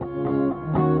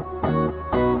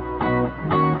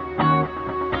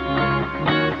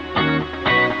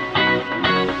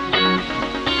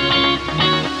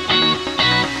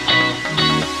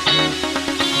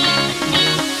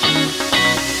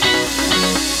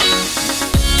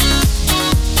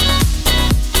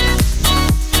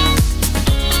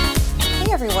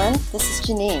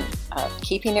Janine of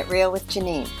Keeping It Real with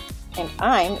Janine, and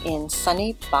I'm in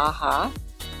sunny Baja,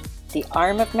 the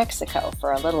arm of Mexico,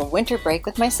 for a little winter break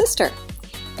with my sister.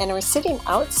 And we're sitting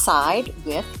outside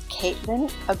with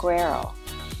Caitlin Aguero.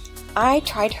 I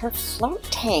tried her float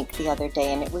tank the other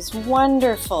day and it was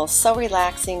wonderful, so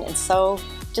relaxing and so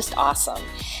just awesome.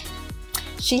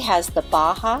 She has the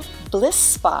Baja Bliss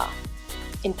Spa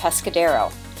in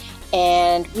Pescadero.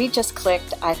 And we just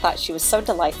clicked. I thought she was so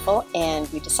delightful, and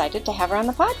we decided to have her on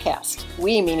the podcast.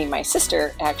 We, meaning my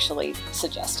sister, actually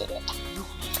suggested it.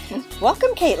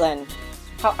 Welcome, Caitlin.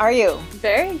 How are you?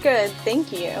 Very good,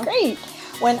 thank you. Great.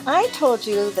 When I told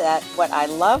you that what I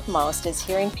love most is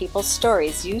hearing people's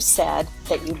stories, you said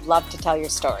that you'd love to tell your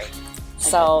story.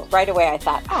 So right away I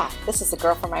thought, this is the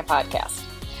girl for my podcast.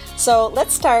 So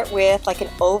let's start with like an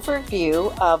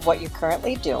overview of what you're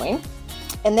currently doing.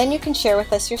 And then you can share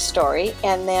with us your story.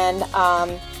 And then,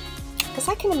 because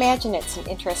I can imagine it's an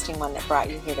interesting one that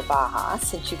brought you here to Baja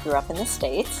since you grew up in the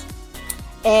States.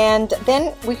 And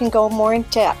then we can go more in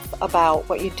depth about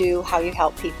what you do, how you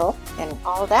help people, and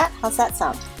all of that. How's that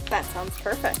sound? That sounds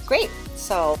perfect. Great.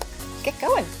 So get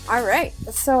going. All right.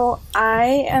 So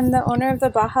I am the owner of the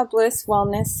Baja Bliss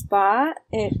Wellness Spa.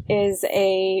 It is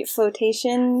a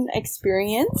flotation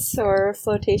experience or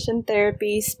flotation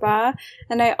therapy spa.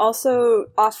 And I also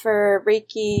offer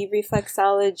Reiki,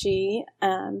 reflexology,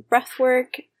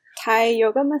 breathwork, Thai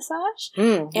yoga massage.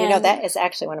 You know, that is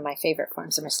actually one of my favorite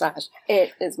forms of massage.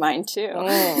 It is mine too.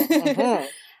 Mm-hmm.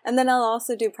 And then I'll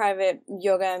also do private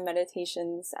yoga and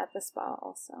meditations at the spa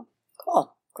also.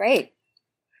 Cool. Great.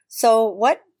 So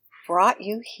what brought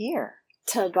you here?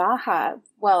 To Baja.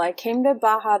 Well, I came to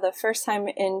Baja the first time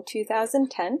in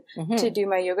 2010 to do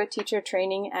my yoga teacher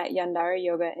training at Yandara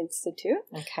Yoga Institute,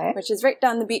 which is right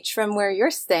down the beach from where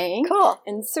you're staying. Cool.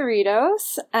 In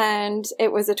Cerritos. And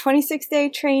it was a 26-day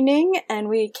training, and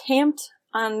we camped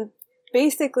on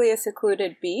basically a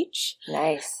secluded beach.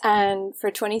 Nice. And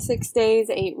for 26 days,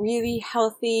 ate really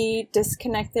healthy,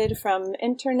 disconnected from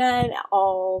internet,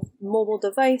 all mobile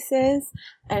devices,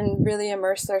 and really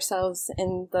immersed ourselves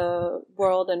in the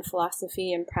world and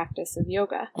philosophy and practice of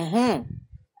yoga.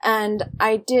 And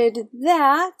I did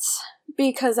that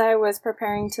because I was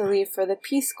preparing to leave for the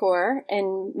Peace Corps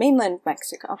in mainland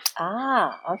Mexico.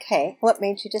 Okay. What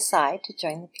made you decide to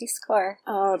join the Peace Corps?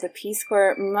 Oh, the Peace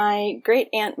Corps. My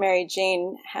great-aunt Mary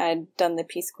Jane had done the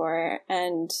Peace Corps,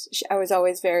 and I was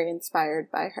always very inspired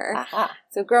by her.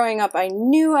 So growing up, I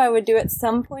knew I would do it at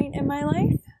some point in my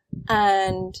life.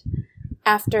 And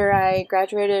after I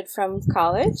graduated from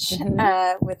college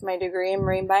with my degree in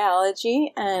marine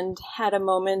biology and had a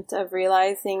moment of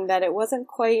realizing that it wasn't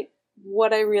quite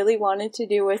what I really wanted to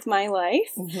do with my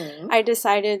life, I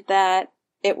decided that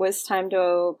it was time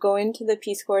to go into the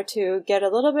Peace Corps to get a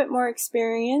little bit more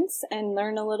experience and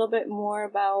learn a little bit more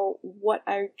about what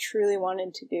I truly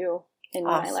wanted to do in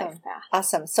my life path.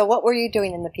 Awesome. So what were you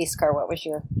doing in the Peace Corps? What was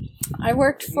your I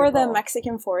worked for the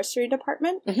Mexican Forestry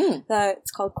Department.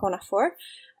 It's called CONAFOR.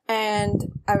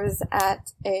 And I was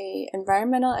at a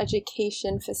environmental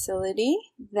education facility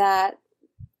that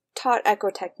taught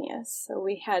ecotechnias. So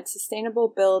we had sustainable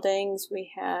buildings,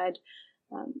 we had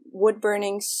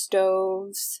wood-burning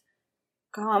stoves,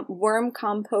 worm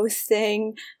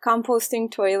composting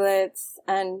toilets,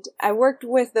 and I worked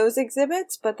with those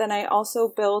exhibits, but then I also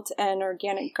built an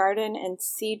organic garden and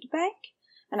seed bank,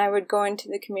 and I would go into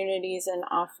the communities and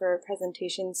offer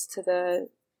presentations to the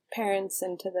parents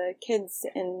and to the kids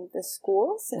in the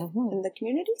schools and in the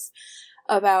communities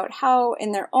about how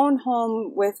in their own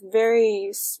home with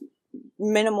very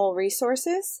minimal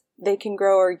resources they can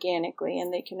grow organically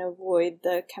and they can avoid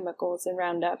the chemicals and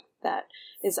Roundup that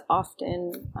is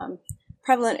often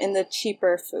prevalent in the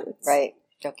cheaper foods. Right.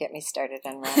 Don't get me started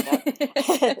on Roundup.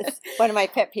 One of my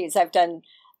pet peeves. I've done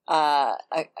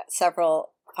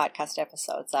several podcast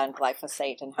episodes on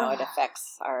glyphosate and how it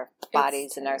affects our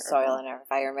bodies and our soil and our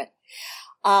environment.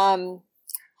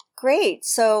 Great.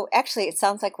 So actually, it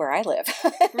sounds like where I live.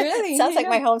 Really? It sounds like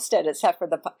my homestead, except for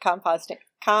the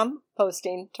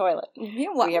composting toilet. Yeah,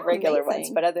 well, we have regular ones,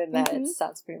 but other than that, it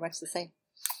sounds pretty much the same.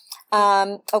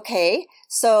 Okay.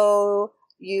 So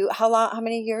how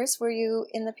many years were you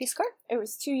in the Peace Corps? It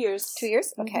was 2 years. 2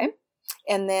 years? Okay.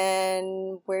 And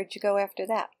then where'd you go after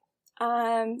that?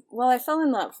 Well, I fell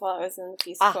in love while I was in the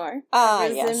Peace Corps. I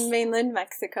was in mainland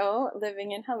Mexico,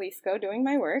 living in Jalisco, doing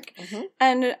my work.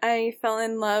 And I fell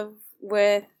in love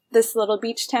with this little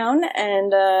beach town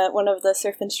and one of the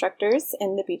surf instructors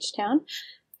in the beach town.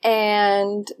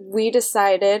 And we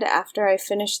decided after I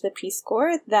finished the Peace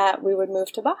Corps that we would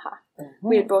move to Baja.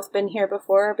 We had both been here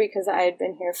before because I had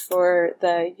been here for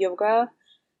the yoga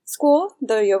school,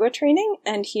 the yoga training,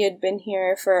 and he had been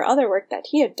here for other work that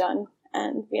he had done.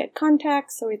 And we had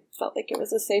contacts, so we felt like it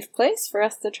was a safe place for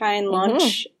us to try and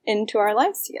launch into our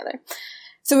lives together.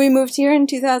 So we moved here in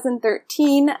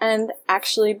 2013, and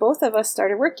actually both of us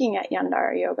started working at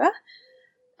Yandara Yoga.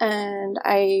 And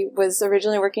I was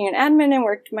originally working in admin and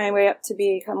worked my way up to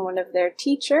become one of their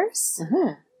teachers.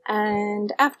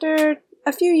 And after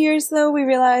a few years, though, we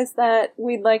realized that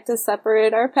we'd like to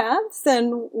separate our paths,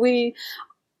 and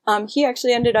he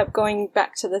actually ended up going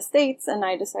back to the States, and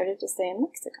I decided to stay in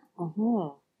Mexico.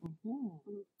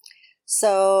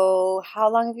 So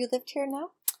how long have you lived here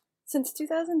now? Since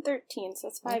 2013, so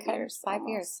it's 5 years. 5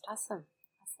 years. Awesome.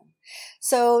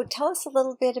 So tell us a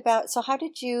little bit about, so how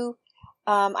did you,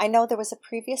 I know there was a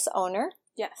previous owner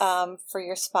for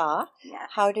your spa. Yeah.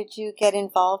 How did you get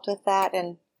involved with that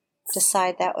and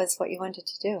decide that was what you wanted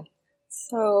to do?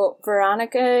 So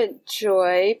Veronica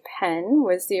Joy Penn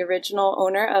was the original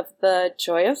owner of the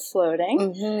Joy of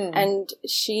Floating, and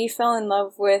she fell in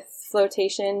love with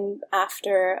flotation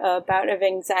after a bout of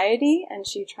anxiety, and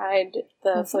she tried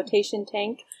the flotation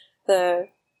tank. The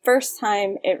first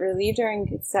time it relieved her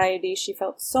anxiety, she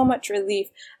felt so much relief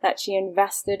that she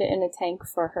invested in a tank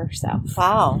for herself.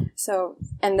 Wow. So,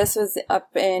 and this was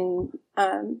up in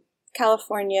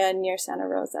California near Santa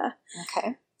Rosa.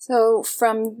 Okay. So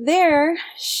from there,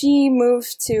 she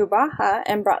moved to Baja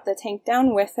and brought the tank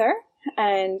down with her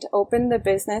and opened the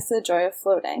business, The Joy of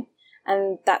Floating.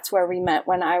 And that's where we met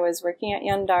when I was working at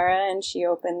Yandara and she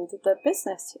opened the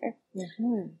business here.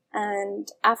 And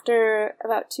after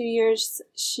about 2 years,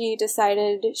 she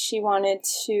decided she wanted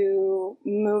to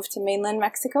move to mainland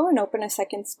Mexico and open a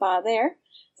second spa there.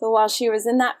 So while she was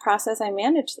in that process, I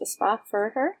managed the spa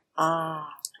for her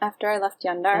after I left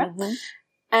Yandara.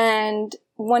 And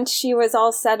once she was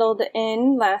all settled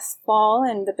in last fall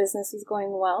and the business was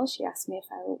going well, she asked me if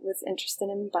I was interested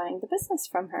in buying the business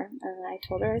from her. And I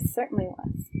told her I certainly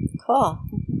was.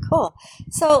 Cool.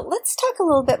 So let's talk a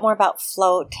little bit more about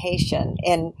flotation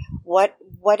and what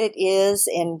it is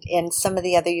and some of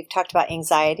the other, you've talked about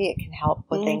anxiety. It can help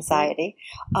with anxiety.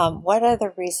 What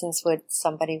other reasons would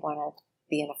somebody want to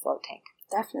be in a float tank?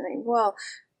 Definitely. Well,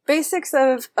 basics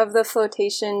of the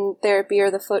flotation therapy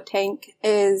or the float tank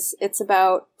is it's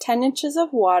about 10 inches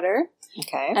of water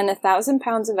and 1,000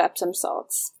 pounds of Epsom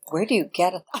salts. Where do you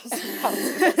get 1,000 pounds?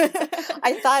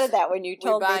 I thought of that when you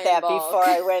told me that before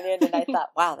I went in, and I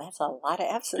thought, wow, that's a lot of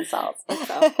Epsom salts. It's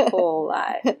a whole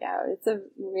lot. Yeah,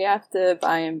 we have to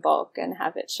buy in bulk and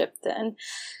have it shipped in.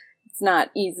 It's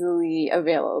not easily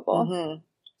available.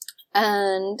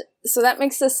 And so that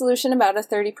makes the solution about a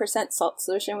 30% salt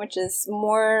solution, which is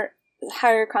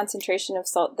higher concentration of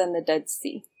salt than the Dead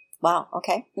Sea. Wow,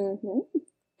 okay.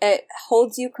 It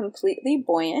holds you completely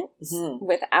buoyant.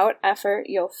 Without effort,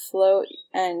 you'll float,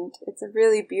 and it's a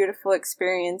really beautiful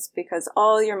experience because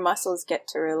all your muscles get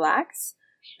to relax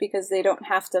because they don't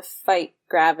have to fight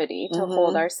gravity to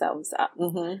hold ourselves up.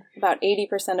 About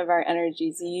 80% of our energy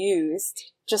is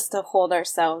used just to hold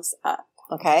ourselves up.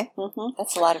 Okay.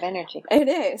 That's a lot of energy. It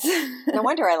is. No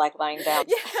wonder I like lying down.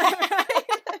 Yeah,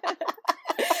 right.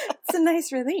 It's a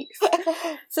nice relief.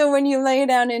 So when you lay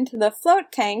down into the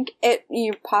float tank,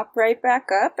 you pop right back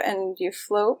up and you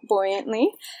float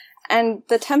buoyantly. And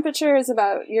the temperature is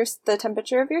about the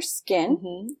temperature of your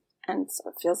skin. And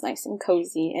so it feels nice and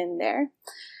cozy in there.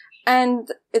 And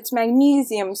it's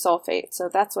magnesium sulfate, so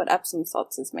that's what Epsom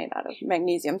salts is made out of,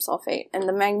 magnesium sulfate. And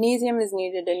the magnesium is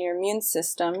needed in your immune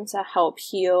system to help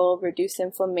heal, reduce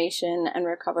inflammation, and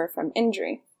recover from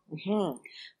injury.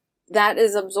 That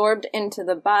is absorbed into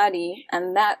the body,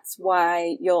 and that's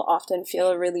why you'll often feel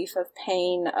a relief of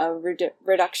pain, a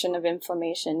reduction of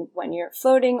inflammation when you're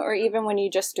floating, or even when you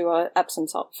just do a Epsom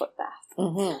salt foot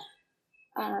bath.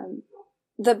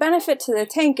 The benefit to the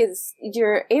tank is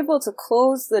you're able to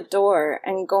close the door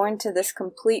and go into this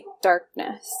complete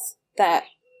darkness that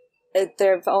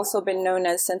they've also been known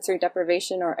as sensory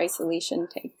deprivation or isolation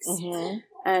tanks.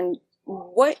 And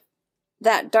what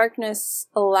that darkness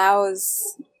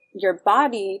allows your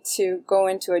body to go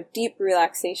into a deep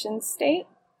relaxation state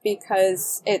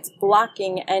because it's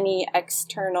blocking any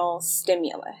external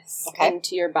stimulus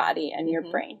into your body and your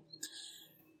brain.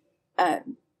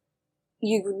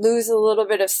 You lose a little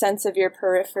bit of sense of your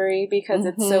periphery because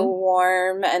it's so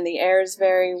warm and the air is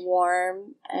very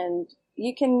warm, and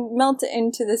you can melt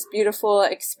into this beautiful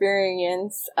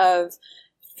experience of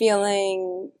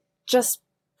feeling just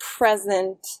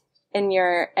present in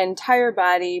your entire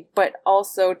body, but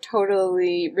also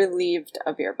totally relieved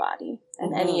of your body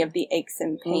and any of the aches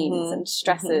and pains and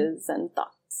stresses and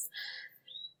thoughts.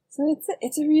 So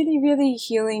it's a really, really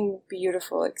healing,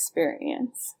 beautiful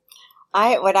experience.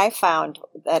 What I found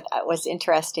that was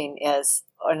interesting is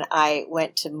when I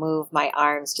went to move my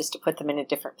arms just to put them in a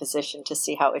different position to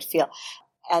see how it would feel.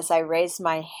 As I raised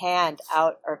my hand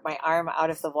out or my arm out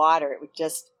of the water, it would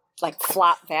just like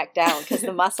flop back down because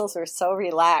the muscles were so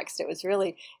relaxed. It was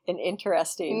really an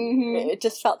interesting, it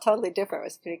just felt totally different. It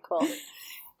was pretty cool.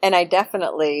 And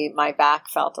my back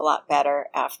felt a lot better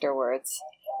afterwards.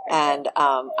 And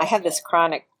I have this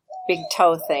chronic big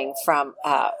toe thing from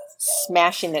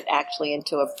smashing it actually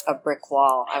into a brick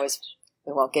wall.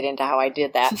 We won't get into how I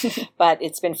did that, but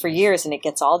it's been for years and it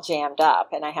gets all jammed up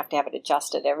and I have to have it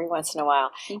adjusted every once in a while.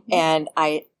 Mm-hmm. And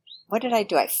what did I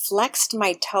do? I flexed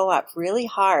my toe up really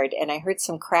hard and I heard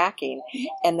some cracking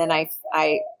and then I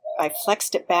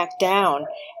flexed it back down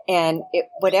and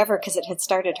because it had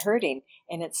started hurting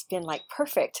and it's been like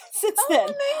perfect since then.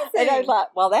 Amazing. And I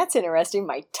thought, well, that's interesting.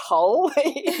 My toe,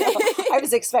 I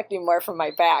was expecting more from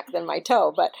my back than my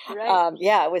toe, but right.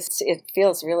 It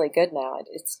feels really good now.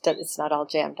 It's not all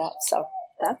jammed up. So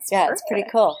that's perfect. It's pretty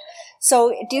cool.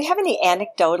 So do you have any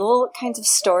anecdotal kinds of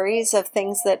stories of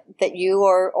things that you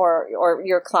or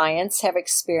your clients have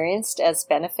experienced as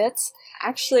benefits?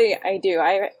 Actually, I do.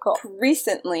 I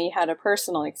recently had a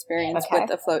personal experience with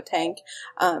the float tank.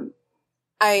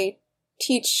 I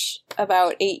teach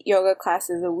about 8 yoga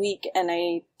classes a week, and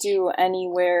I do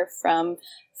anywhere from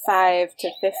 5 to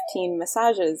 15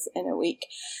 massages in a week.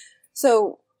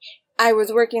 So I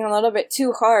was working a little bit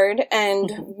too hard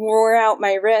and wore out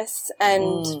my wrists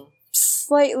and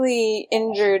slightly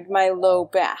injured my low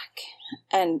back,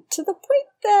 and to the point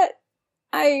that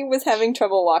I was having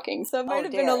trouble walking, so it might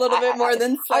have been a little bit more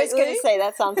than slightly. I was going to say,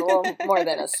 that sounds a little more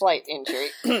than a slight injury.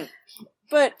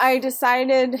 But I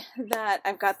decided that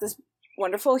I've got this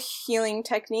wonderful healing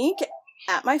technique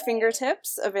at my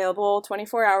fingertips, available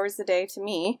 24 hours a day to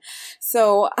me.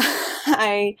 So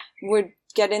I would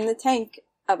get in the tank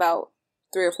about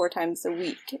 3 or 4 times a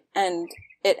week, and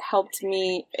it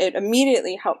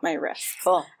immediately helped my wrist.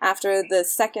 Cool. After the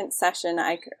second session,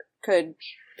 I could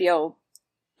feel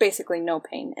basically no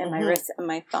pain in my wrists and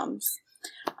my thumbs.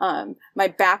 My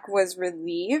back was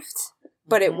relieved,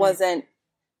 but it wasn't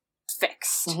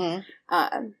fixed.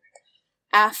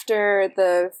 After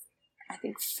the, I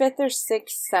think, 5th or 6th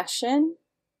session,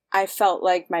 I felt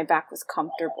like my back was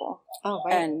comfortable. Oh,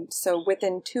 right. And so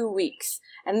within 2 weeks,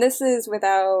 and this is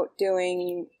without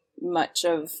doing much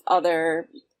of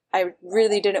I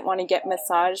really didn't want to get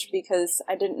massaged because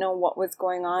I didn't know what was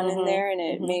going on in there, and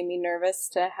it made me nervous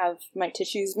to have my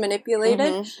tissues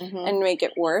manipulated and make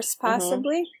it worse,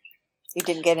 possibly. You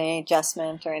didn't get any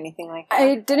adjustment or anything like that?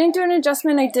 I didn't do an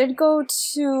adjustment. I did go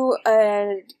to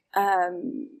a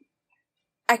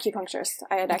acupuncturist.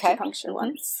 I had acupuncture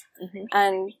once,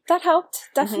 and that helped,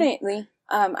 definitely.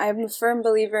 I'm a firm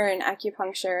believer in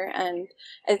acupuncture, and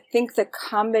I think the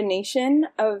combination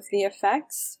of the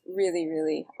effects really,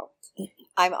 really helped.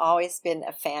 I've always been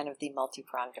a fan of the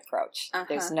multi-pronged approach.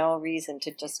 There's no reason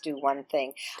to just do one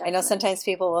thing. Definitely. I know sometimes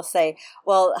people will say,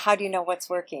 well, how do you know what's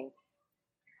working?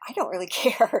 I don't really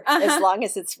care as long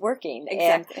as it's working.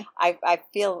 Exactly. And I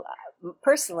feel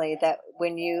personally that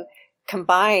when you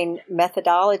combine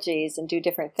methodologies and do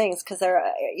different things, because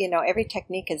every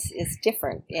technique is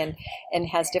different and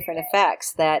has different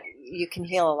effects, that you can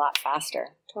heal a lot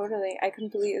faster. Totally. I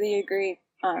completely agree.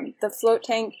 The float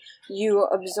tank, you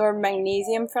absorb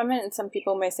magnesium from it, and some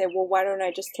people may say, well, why don't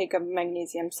I just take a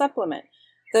magnesium supplement?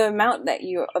 The amount that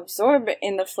you absorb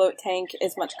in the float tank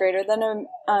is much greater than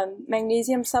a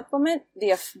magnesium supplement.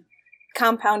 The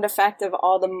compound effect of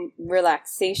all the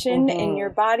relaxation in your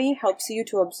body helps you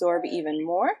to absorb even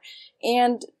more.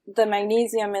 And the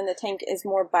magnesium in the tank is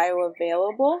more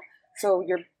bioavailable, so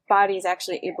your body's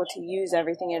actually able to use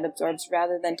everything it absorbs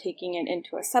rather than taking it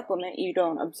into a supplement. You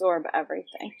don't absorb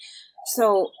everything.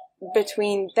 So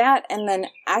between that and then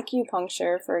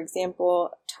acupuncture, for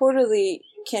example, totally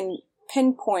can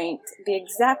pinpoint the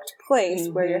exact place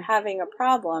where you're having a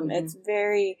problem. It's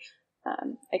very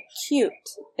acute.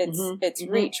 It's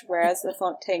reach, whereas the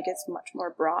float tank is much more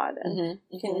broad and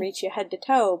can reach you head to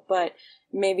toe, but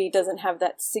maybe doesn't have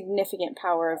that significant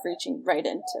power of reaching right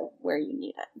into where you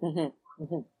need it.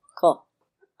 Cool.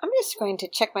 I'm just going to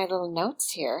check my little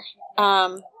notes here.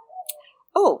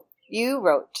 You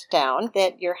wrote down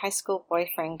that your high school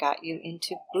boyfriend got you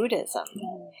into Buddhism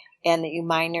and that you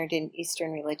minored in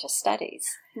Eastern religious studies.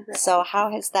 So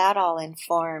how has that all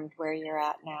informed where you're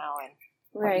at now and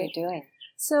what are you doing?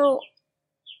 So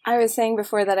I was saying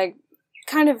before that I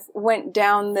kind of went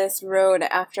down this road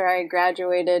after I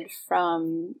graduated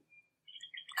from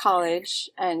college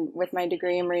and with my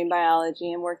degree in marine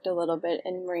biology and worked a little bit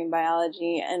in marine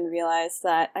biology and realized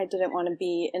that I didn't want to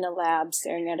be in a lab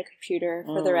staring at a computer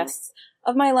for the rest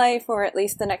of my life, or at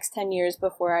least the next 10 years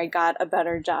before I got a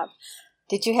better job.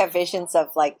 Did you have visions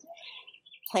of like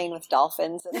playing with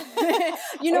dolphins? I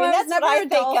was never a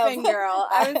dolphin girl.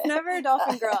 I was never a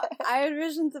dolphin girl. I had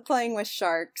visions of playing with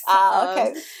sharks.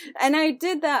 Okay. And I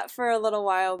did that for a little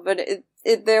while, but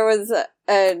there was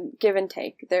a give and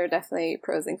take. There were definitely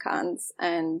pros and cons.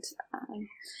 And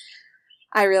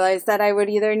I realized that I would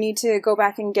either need to go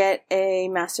back and get a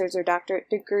master's or doctorate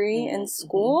degree in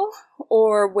school,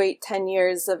 or wait 10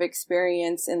 years of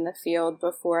experience in the field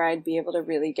before I'd be able to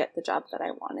really get the job that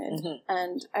I wanted.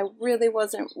 And I really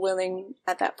wasn't willing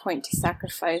at that point to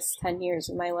sacrifice 10 years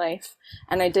of my life.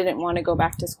 And I didn't want to go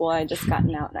back to school. I had just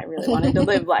gotten out and I really wanted to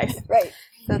live life. Right.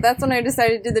 So that's when I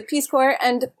decided to do the Peace Corps.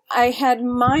 And I had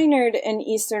minored in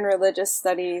Eastern Religious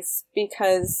Studies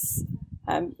because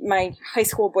my high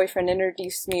school boyfriend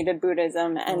introduced me to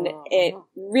Buddhism, and it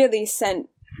really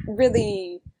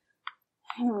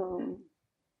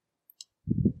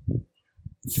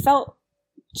felt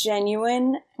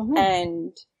genuine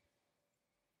and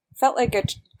felt like a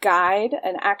guide,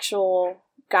 an actual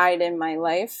guide in my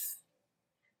life,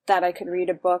 that I could read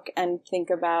a book and think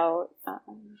about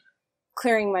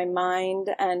clearing my mind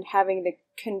and having the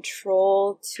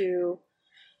control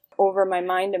over my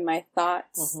mind and my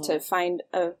thoughts to find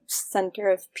a center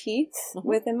of peace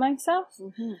within myself.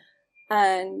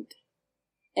 And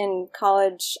in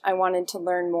college, I wanted to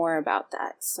learn more about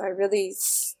that. So I really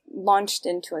launched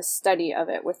into a study of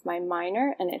it with my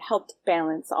minor, and it helped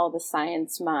balance all the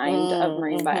science mind of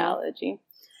marine biology.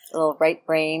 A little right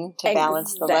brain to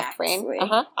balance the left brain.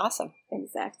 Awesome.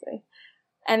 Exactly.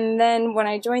 And then when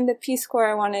I joined the Peace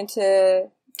Corps, I wanted to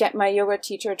get my yoga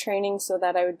teacher training so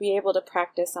that I would be able to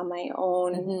practice on my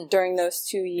own during those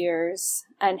 2 years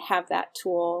and have that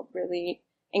tool really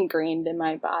ingrained in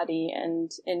my body and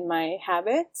in my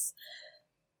habits.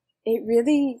 It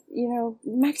really,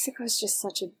 Mexico is just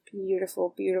such a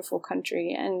beautiful, beautiful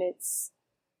country, and it's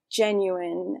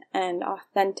genuine and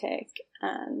authentic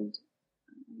and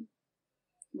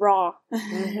raw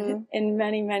in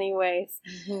many, many ways.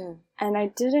 And I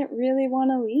didn't really want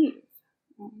to leave.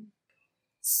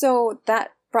 So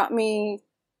that brought me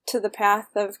to the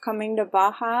path of coming to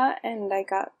Baja, and I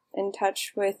got in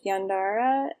touch with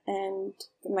Yandara and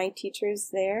my teachers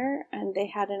there, and they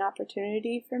had an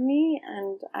opportunity for me,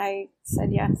 and I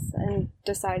said yes and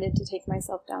decided to take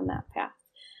myself down that path,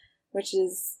 which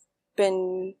has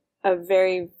been a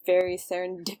very, very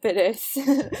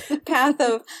serendipitous path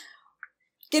of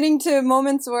getting to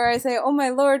moments where I say, oh my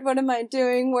Lord, what am I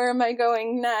doing? Where am I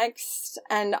going next?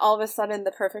 And all of a sudden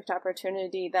the perfect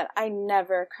opportunity that I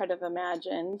never could have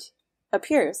imagined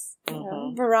appears.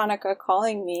 Veronica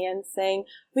calling me and saying,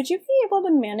 would you be able to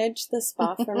manage the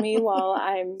spa for me while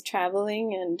I'm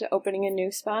traveling and opening a new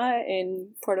spa in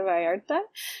Puerto Vallarta?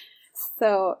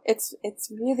 So it's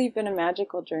really been a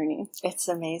magical journey. It's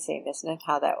amazing, isn't it,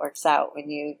 how that works out when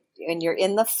you're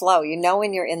in the flow.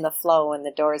 When you're in the flow when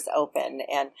the doors open.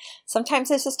 And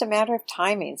sometimes it's just a matter of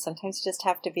timing. Sometimes you just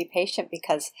have to be patient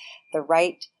because the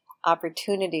right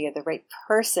opportunity or the right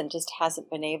person just hasn't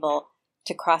been able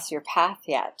to cross your path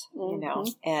yet,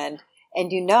 And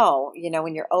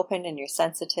when you're open and you're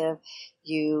sensitive,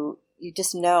 you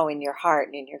just know in your heart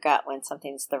and in your gut when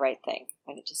something's the right thing,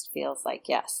 when it just feels like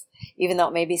yes. Even though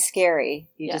it may be scary,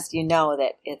 you know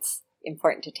that it's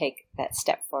important to take that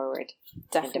step forward.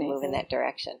 Definitely. And to move in that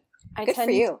direction.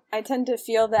 For you. I tend to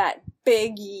feel that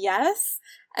big yes,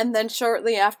 and then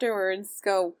shortly afterwards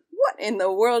go, what in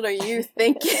the world are you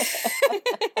thinking?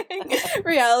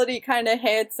 Reality kind of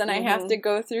hits, and I have to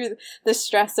go through the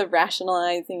stress of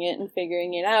rationalizing it and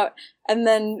figuring it out. And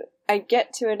then I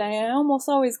get to it, and I almost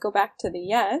always go back to the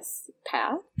yes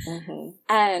path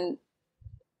and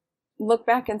look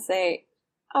back and say,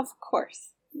 of course.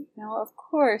 Of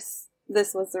course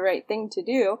this was the right thing to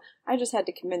do. I just had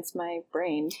to convince my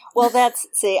brain. Well,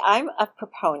 I'm a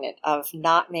proponent of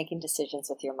not making decisions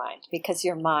with your mind, because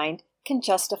your mind can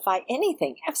justify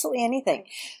anything, absolutely anything.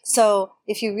 So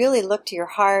if you really look to your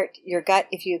heart, your gut,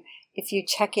 if you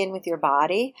check in with your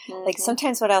body, like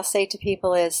sometimes what I'll say to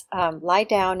people is lie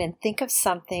down and think of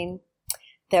something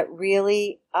that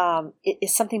really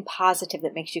is something positive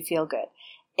that makes you feel good,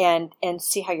 and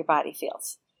see how your body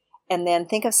feels. And then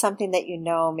think of something that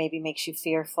maybe makes you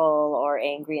fearful or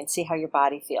angry, and see how your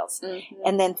body feels.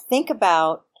 And then think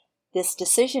about this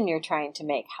decision you're trying to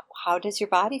make. How does your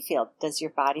body feel? Does your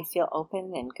body feel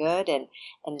open and good and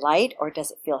light, or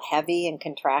does it feel heavy and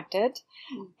contracted?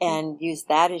 And use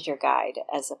that as your guide,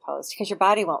 as opposed, because your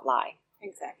body won't lie.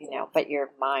 Exactly. But your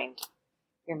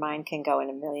mind can go in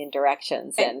a million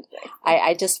directions. And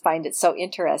I just find it so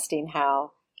interesting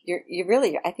how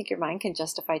I think your mind can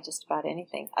justify just about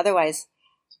anything. Otherwise,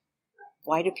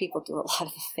 why do people do a lot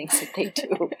of the things that they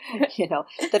do,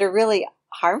 that are really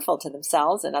harmful to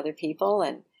themselves and other people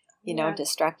and,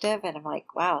 destructive? And I'm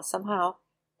like, wow, somehow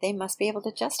they must be able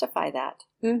to justify that.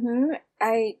 Mm-hmm.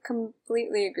 I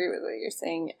completely agree with what you're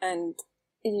saying. And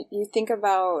you think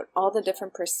about all the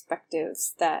different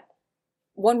perspectives that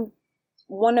one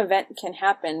event can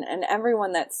happen, and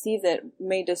everyone that sees it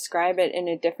may describe it in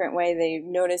a different way. They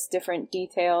notice different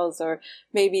details, or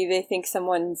maybe they think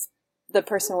the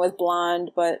person was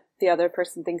blonde, but the other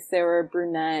person thinks they were a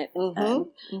brunette. And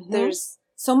there's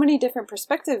so many different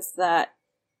perspectives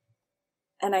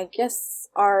and I guess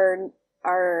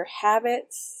our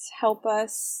habits help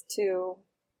us to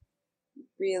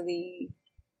really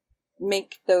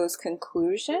make those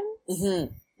conclusions.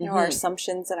 Our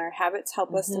assumptions and our habits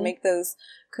help us to make those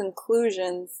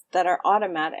conclusions that are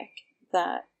automatic,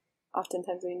 that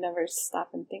oftentimes we never stop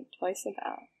and think twice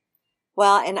about.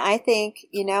 Well, and I think,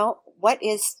 what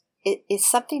is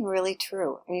something really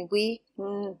true. I mean,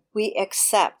 we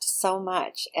accept so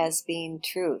much as being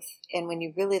truth. And when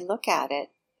you really look at it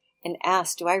and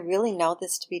ask, do I really know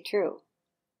this to be true?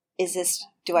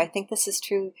 Do I think this is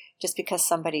true just because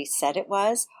somebody said it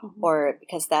was, or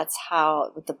because that's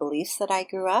with the beliefs that I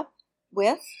grew up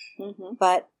with?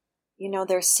 But,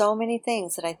 there's so many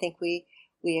things that I think we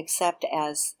accept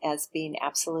as being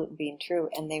absolute and being true,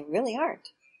 and they really aren't.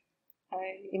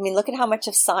 I mean, look at how much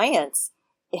of science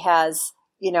it has,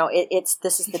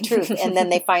 this is the truth. And then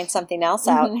they find something else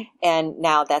out, and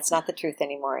now that's not the truth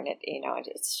anymore. And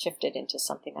it's shifted into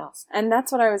something else. And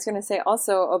that's what I was going to say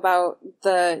also about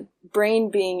the brain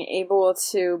being able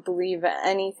to believe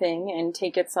anything and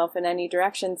take itself in any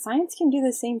direction. Science can do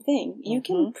the same thing. You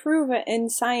can prove it in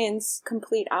science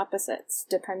complete opposites,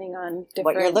 depending on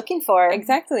what you're looking for.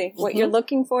 Exactly. What you're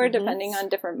looking for, depending on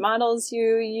different models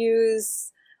you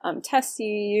use. Tests you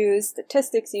use,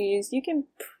 statistics you use, you can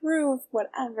prove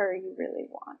whatever you really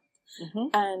want.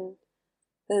 And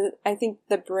I think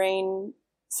the brain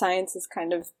science has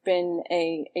kind of been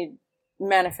a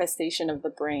manifestation of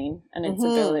the brain and its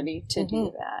ability to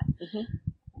do that.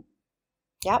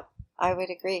 Yep, I would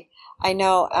agree. I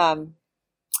know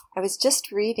I was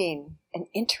just reading an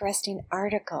interesting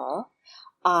article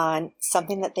on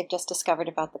something that they've just discovered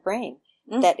about the brain,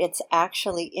 that it's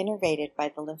actually innervated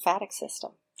by the lymphatic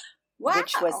system. Wow.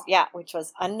 Which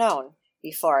was unknown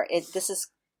before. This is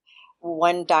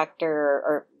one doctor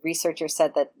or researcher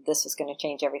said that this was going to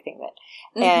change everything,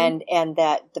 and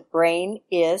that the brain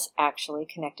is actually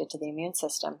connected to the immune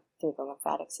system through the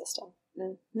lymphatic system.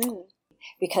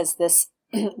 Because this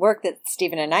work that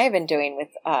Stephen and I have been doing with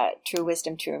True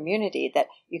Wisdom, True Immunity, that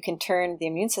you can turn the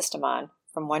immune system on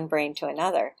from one brain to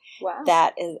another. Wow.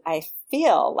 That is, I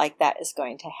feel like that is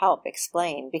going to help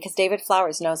explain, because David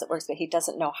Flowers knows it works, but he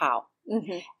doesn't know how.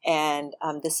 And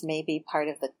this may be part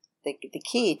of the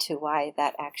key to why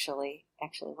that actually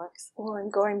works. Well,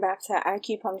 and going back to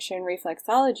acupuncture and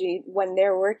reflexology, when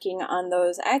they're working on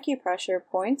those acupressure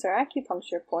points or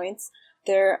acupuncture points,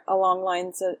 they're along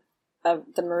lines of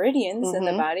the meridians in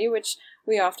the body, which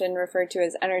we often refer to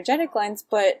as energetic lines,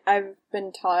 but I've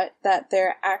been taught that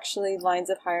they're actually lines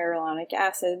of hyaluronic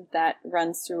acid that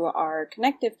runs through our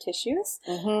connective tissues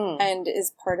and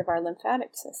is part of our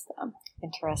lymphatic system.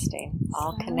 Interesting.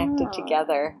 All connected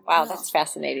together. Wow, that's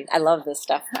fascinating. I love this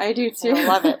stuff. I do too. I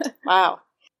love it. Wow.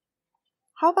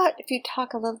 How about if you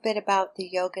talk a little bit about the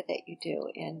yoga that you do,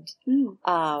 and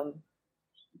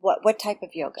what type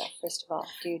of yoga, first of all,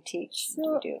 do you teach?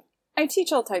 I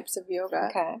teach all types of yoga.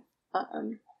 Okay.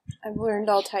 I've learned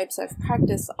all types. I've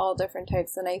practiced all different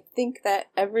types. And I think that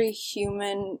every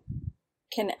human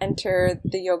can enter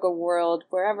the yoga world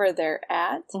wherever they're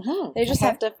at. They just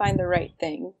have to find the right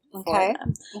thing for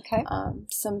them. Okay.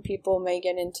 Some people may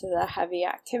get into the heavy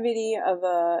activity of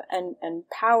and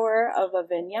power of a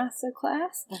vinyasa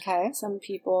class. Okay. Some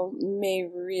people may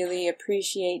really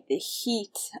appreciate the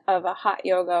heat of a hot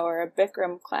yoga or a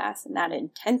Bikram class and that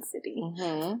intensity.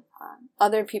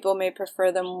 Other people may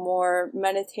prefer the more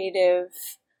meditative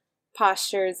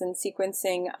postures and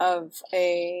sequencing of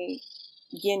a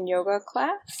yin yoga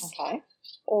class. Okay.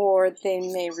 Or they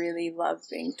may really love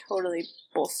being totally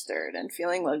bolstered and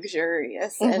feeling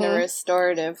luxurious in a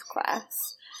restorative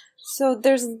class. So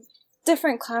there's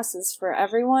different classes for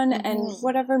everyone and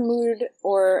whatever mood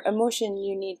or emotion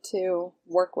you need to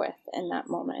work with in that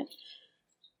moment.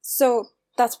 So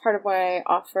that's part of why I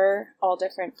offer all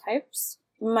different types.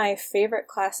 My favorite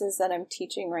classes that I'm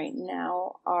teaching right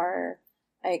now are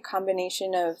a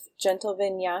combination of gentle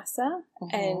vinyasa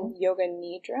and yoga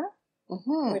nidra,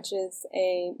 which is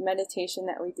a meditation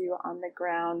that we do on the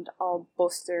ground, all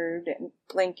bolstered and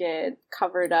blanket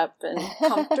covered up and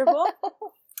comfortable.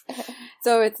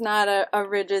 So it's not a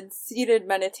rigid seated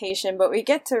meditation, but we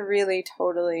get to really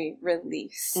totally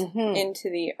release into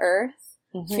the earth,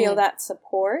 feel that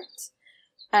support,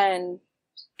 and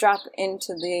drop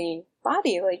into the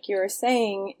body, like you were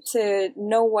saying, to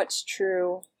know what's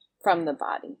true from the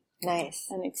body. Nice.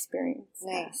 And experience.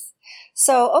 Nice.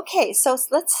 So, okay, so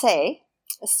let's say,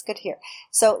 this is good here.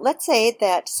 So let's say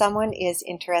that someone is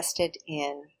interested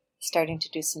in starting to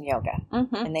do some yoga,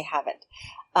 and they haven't.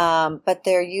 But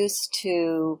they're used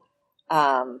to,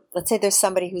 let's say there's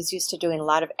somebody who's used to doing a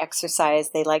lot of exercise.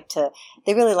 They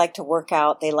really like to work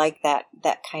out. They like that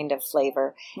kind of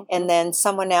flavor. And then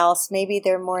someone else, maybe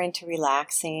they're more into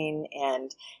relaxing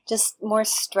and just more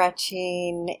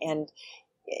stretching and,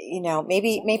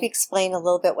 maybe explain a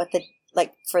little bit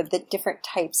for the different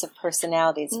types of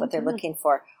personalities, what they're looking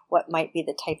for, what might be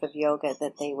the type of yoga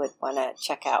that they would want to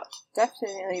check out.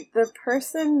 Definitely. The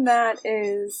person that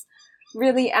is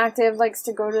really active, likes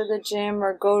to go to the gym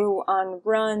or go on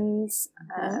runs.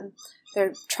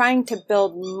 They're trying to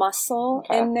build muscle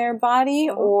in their body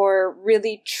or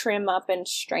really trim up and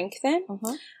strengthen.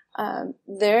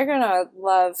 They're going to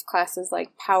love classes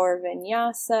like Power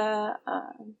Vinyasa.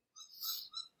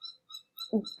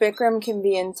 Bikram can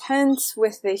be intense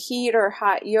with the heat or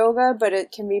hot yoga, but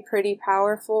it can be pretty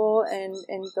powerful in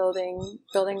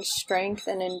building strength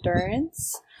and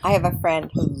endurance. I have a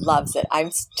friend who loves it.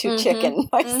 I'm too chicken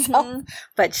myself,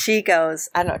 but she goes,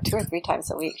 I don't know, 2 or 3 times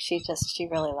a week. She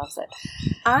really loves it.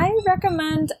 I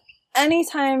recommend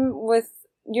anytime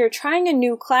you're trying a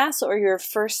new class or your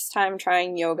first time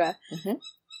trying yoga,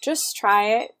 just try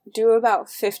it. Do about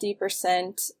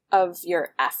 50% of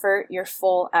your effort, your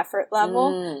full effort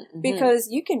level, because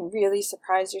you can really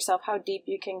surprise yourself how deep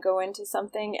you can go into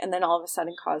something and then all of a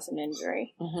sudden cause an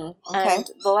injury. And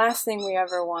the last thing we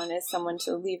ever want is someone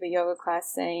to leave a yoga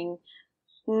class saying,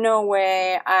 no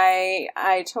way,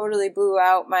 I totally blew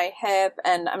out my hip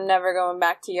and I'm never going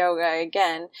back to yoga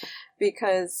again,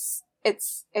 because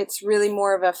it's really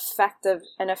more of an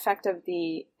effect of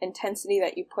the intensity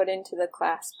that you put into the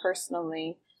class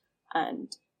personally,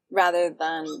 and rather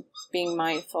than being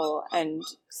mindful and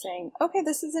saying, okay,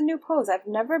 this is a new pose. I've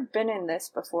never been in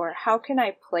this before. How can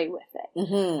I play with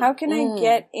it? How can I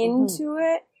get into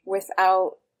it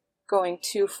without going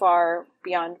too far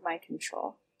beyond my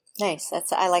control? Nice.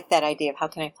 I like that idea of how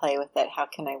can I play with it? How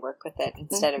can I work with it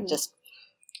instead of just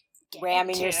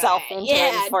ramming yourself into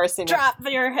it and forcing drop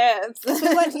your hips. But,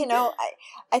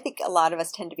 I think a lot of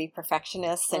us tend to be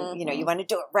perfectionists and, you want to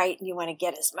do it right and you want to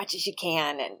get as much as you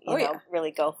can and,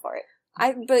 really go for it.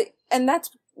 And that's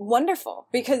wonderful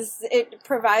because it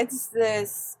provides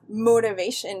this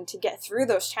motivation to get through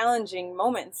those challenging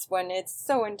moments when it's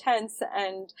so intense,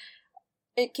 and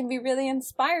it can be really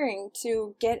inspiring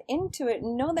to get into it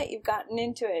and know that you've gotten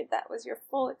into it. That was your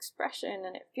full expression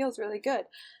and it feels really good.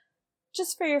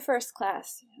 Just for your first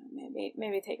class,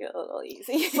 maybe take it a little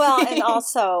easy. Well, and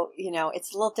also,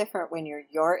 it's a little different when you're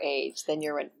your age than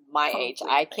you're my age.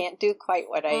 I can't do quite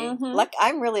what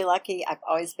I'm really lucky. I've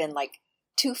always been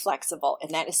too flexible,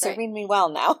 and that is serving me well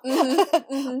now.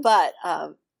 But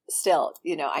still,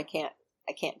 I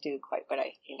can't do quite what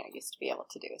I used to be able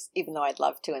to do. Even though I'd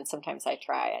love to, and sometimes I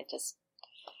try.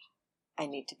 I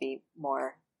need to be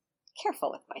more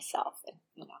careful with myself,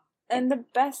 and And the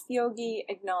best yogi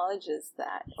acknowledges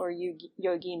that, or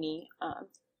yogini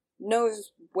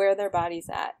knows where their body's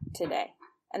at today,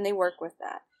 and they work with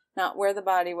that, not where the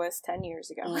body was 10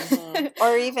 years ago,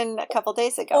 or even a couple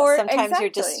days ago. Or sometimes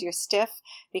you're stiff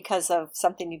because of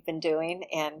something you've been doing,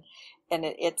 and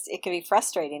it can be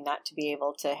frustrating not to be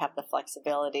able to have the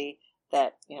flexibility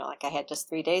that like I had just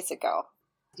 3 days ago.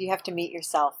 You have to meet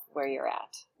yourself where you're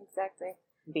at. Exactly.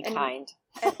 Be kind.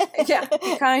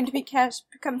 Be kind, be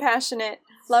compassionate,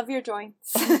 love your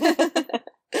joints.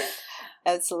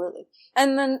 Absolutely.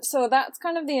 And then, so that's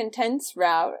kind of the intense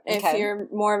route. If you're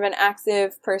more of an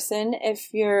active person,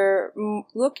 if you're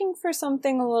looking for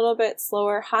something a little bit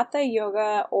slower, Hatha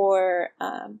yoga or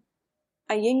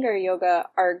Iyengar yoga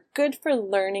are good for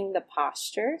learning the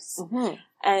postures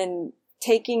and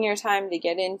taking your time to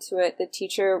get into it. The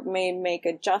teacher may make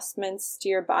adjustments to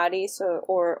your body,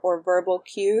 or verbal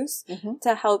cues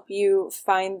to help you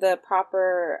find the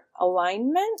proper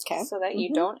alignment so that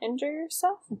you don't injure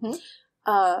yourself.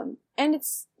 And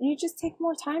you just take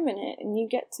more time in it, and you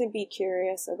get to be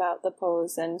curious about the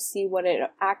pose and see what it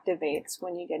activates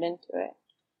when you get into it.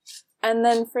 And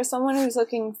then for someone who's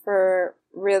looking for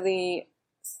really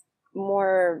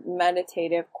more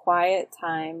meditative, quiet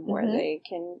time where they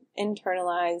can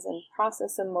internalize and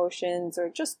process emotions or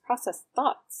just process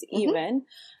thoughts even.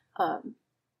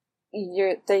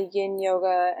 The yin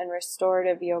yoga and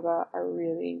restorative yoga are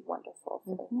really wonderful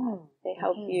for that. They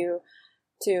help you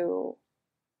to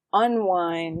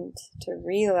unwind, to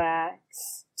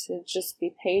relax, to just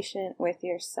be patient with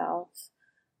yourself.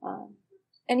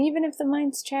 And even if the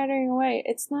mind's chattering away,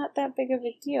 it's not that big of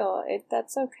a deal.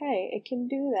 That's okay. It can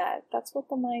do that. That's what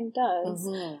the mind does.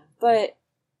 But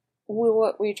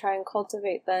what we try and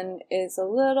cultivate then is a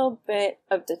little bit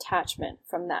of detachment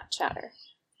from that chatter.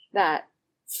 That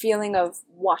feeling of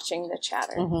watching the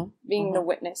chatter, being the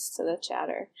witness to the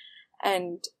chatter.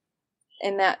 And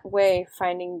in that way,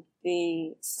 finding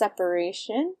the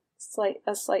separation,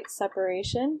 a slight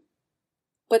separation,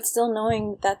 but still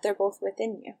knowing that they're both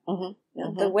within you. You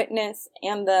know, the witness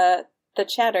and the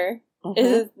chatter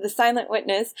is the silent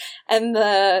witness, and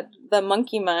the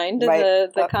monkey mind,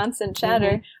 the constant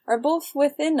chatter, are both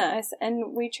within us,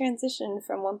 and we transition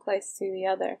from one place to the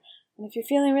other. And if you're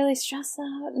feeling really stressed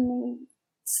out and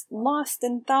lost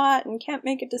in thought and can't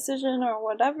make a decision or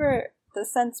whatever the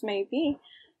sense may be,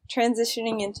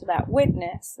 transitioning into that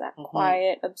witness, that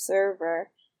quiet observer,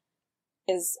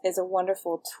 is a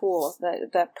wonderful tool.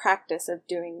 The practice of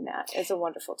doing that is a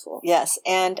wonderful tool. Yes,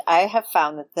 and I have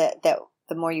found that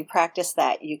the more you practice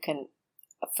that, you can,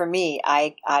 for me,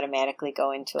 I automatically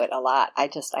go into it a lot. I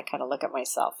kind of look at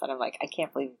myself and I'm like, I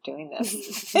can't believe you're doing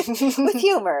this with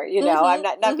humor, you know. I'm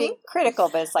not being critical,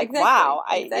 but it's like, wow,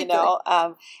 you know,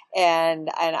 and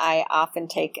I often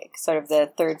take sort of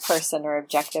the third person or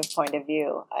objective point of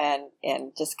view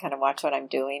and just kind of watch what I'm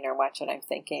doing or watch what I'm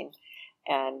thinking.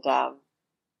 And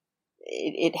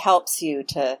it helps you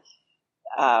to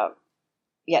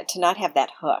not have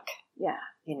that hook. Yeah.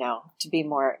 You know, to be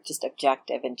more just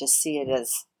objective and just see it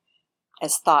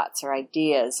as thoughts or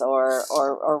ideas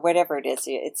or whatever it is.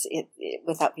 It's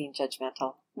without being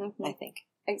judgmental, I think.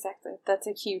 Exactly. That's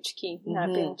a huge key,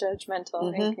 not being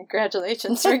judgmental. And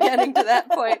congratulations for getting to that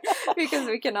point, because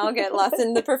we can all get lost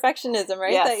in the perfectionism,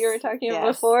 right? Yes. That you were talking about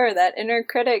before, that inner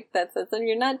critic that says that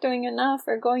you're not doing enough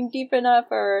or going deep enough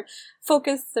or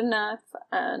focused enough.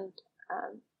 And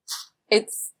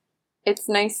it's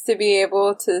nice to be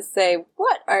able to say,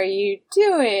 what are you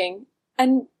doing?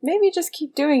 And maybe just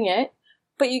keep doing it,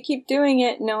 but you keep doing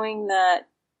it knowing that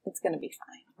it's going to be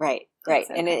fine. Right. Right.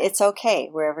 Okay. And it's okay.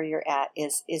 Wherever you're at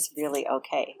is really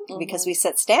okay, because we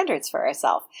set standards for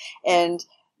ourselves. And,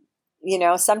 you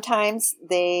know, sometimes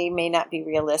they may not be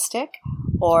realistic,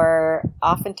 or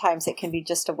oftentimes it can be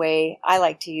just a way. I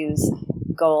like to use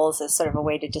goals as sort of a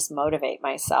way to just motivate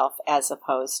myself, as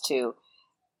opposed to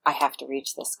I have to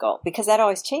reach this goal, because that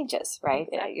always changes, right?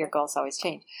 Exactly. Your goals always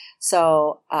change.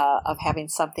 So of having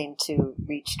something to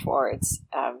reach towards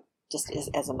just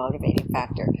as a motivating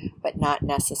factor, but not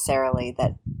necessarily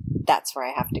that's where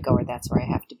I have to go or that's where I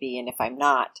have to be. And if I'm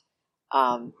not,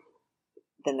 then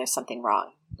there's something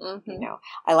wrong. You know,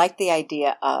 I like the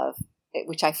idea of,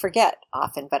 which I forget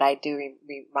often, but I do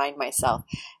remind myself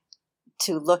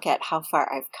to look at how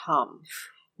far I've come,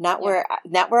 not where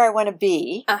I want to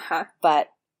be, but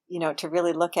you know, to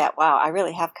really look at, wow, I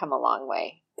really have come a long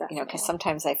way. Definitely. You know, because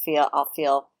sometimes I'll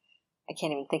feel, I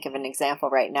can't even think of an example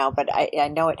right now, but I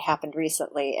know it happened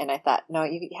recently, and I thought, no,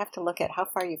 you have to look at how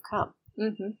far you've come.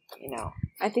 You know,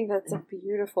 I think that's a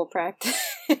beautiful practice.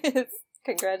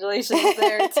 Congratulations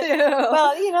there too.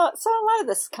 Well, you know, so a lot of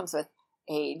this comes with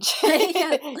age,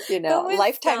 you know,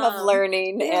 lifetime of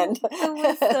learning and the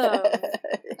wisdom.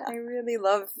 I really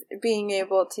love being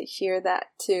able to hear that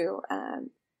too.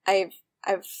 I've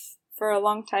for a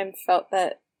long time felt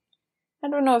that, I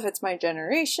don't know if it's my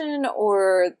generation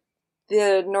or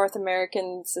the North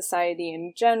American society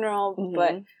in general,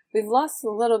 but we've lost a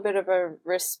little bit of a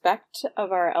respect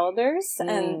of our elders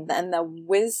and the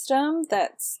wisdom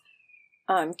that's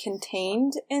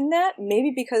contained in that.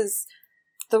 Maybe because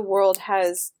the world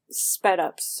has sped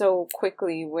up so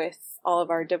quickly with all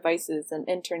of our devices and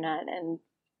internet and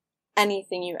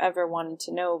anything you ever wanted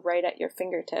to know right at your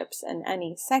fingertips in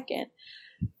any second.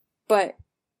 But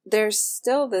there's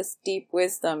still this deep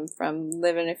wisdom from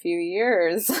living a few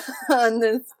years on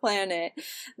this planet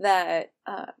that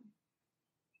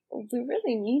we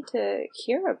really need to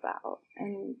hear about,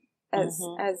 and as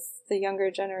the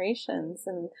younger generations,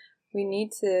 and we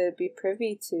need to be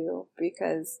privy to,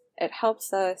 because it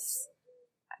helps us.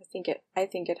 I think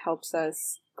it helps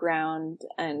us ground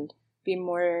and be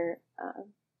more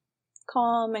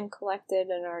calm and collected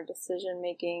in our decision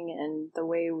making and the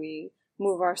way we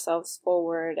move ourselves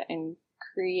forward and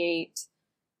create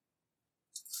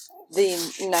the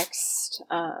next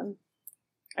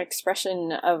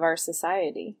expression of our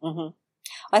society. Mm-hmm.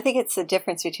 I think it's the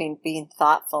difference between being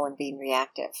thoughtful and being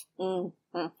reactive.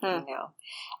 Mm-hmm.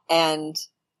 And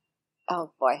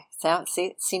oh boy,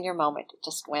 senior moment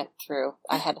just went through.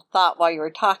 I had a thought while you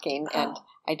were talking, and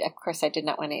of course I did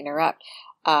not want to interrupt.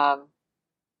 Let's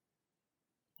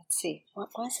see, what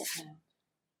was it now?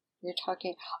 You're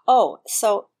talking. Oh,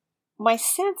 so my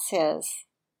sense is,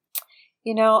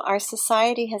 our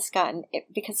society has gotten,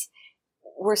 because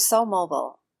we're so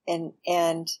mobile, and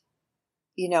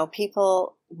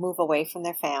people move away from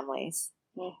their families,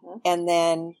 and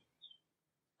then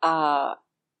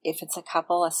if it's a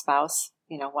couple, a spouse,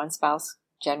 one spouse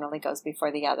generally goes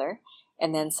before the other,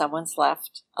 and then someone's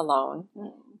left alone.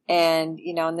 And,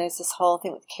 and there's this whole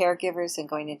thing with caregivers and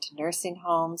going into nursing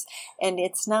homes, and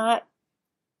it's not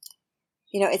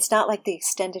like the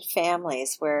extended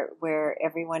families where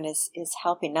everyone is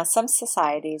helping. Now, some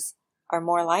societies are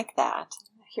more like that.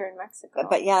 Here in Mexico.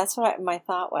 But yeah, that's what my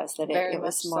thought was, that it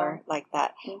was more like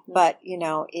that. But,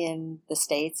 in the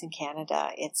States and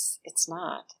Canada, it's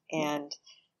not. And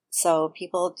so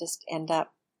people just end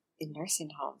up in nursing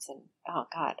homes, and oh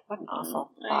God, what an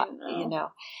awful thought,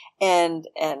 and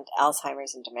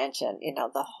Alzheimer's and dementia,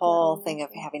 the whole thing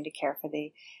of having to care for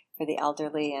the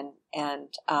elderly.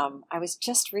 And I was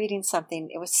just reading something,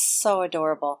 it was so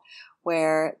adorable,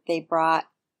 where they brought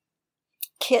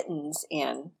kittens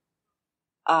in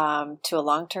to a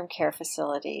long-term care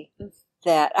facility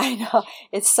that, I know,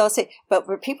 it's so sick, but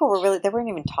where people were they weren't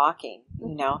even talking,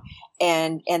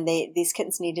 and these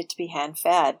kittens needed to be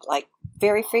hand-fed, like,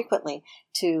 very frequently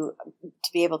to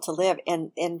be able to live.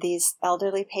 And these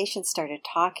elderly patients started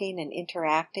talking and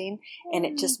interacting, and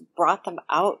it just brought them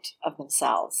out of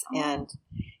themselves. And,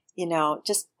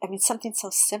 something so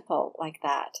simple like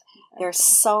that. There are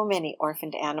so many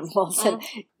orphaned animals and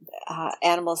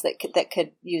animals that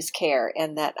could use care,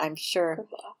 and that I'm sure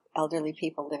elderly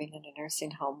people living in a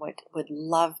nursing home would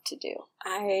love to do.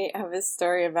 I have a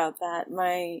story about that.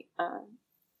 My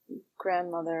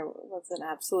grandmother was an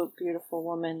absolute beautiful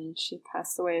woman. She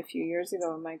passed away a few years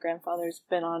ago, and my grandfather's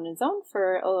been on his own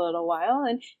for a little while,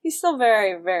 and he's still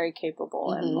very, very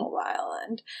capable and mobile.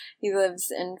 And he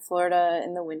lives in Florida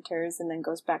in the winters and then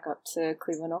goes back up to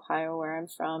Cleveland, Ohio, where I'm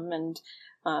from. And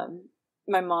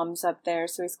my mom's up there,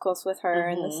 so he's close with her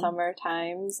in the summer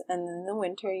times. And in the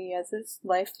winter, he has his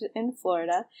life in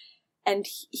Florida. And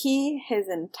he his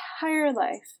entire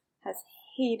life, has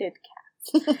hated cats.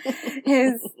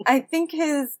 I think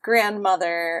his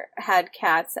grandmother had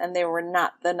cats, and they were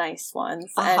not the nice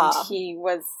ones, and he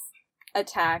was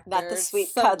attacked. Not the sweet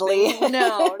cuddly.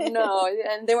 No,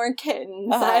 and they weren't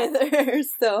kittens either.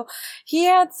 So he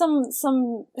had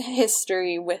some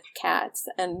history with cats,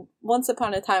 and once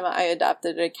upon a time I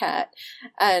adopted a cat,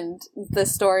 and the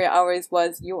story always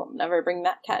was, "You will never bring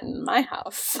that cat in my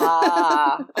house."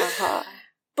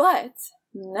 But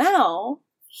now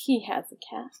he has a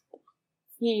cat.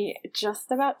 He,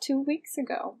 just about 2 weeks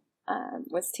ago,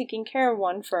 was taking care of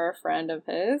one for a friend of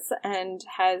his, and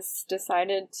has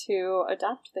decided to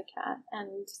adopt the cat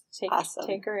and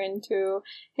take her into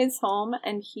his home,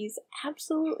 and he's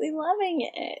absolutely loving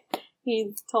it.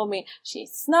 He told me she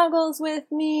snuggles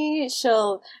with me.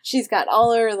 She's got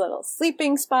all her little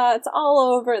sleeping spots all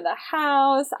over the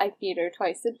house. I feed her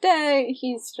twice a day.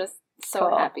 He's just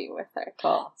so happy with her.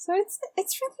 Cool. So it's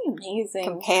really amazing.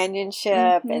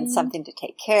 Companionship and something to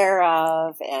take care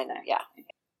of, and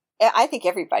I think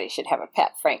everybody should have a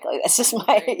pet, frankly. That's just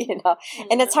my,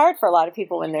 and it's hard for a lot of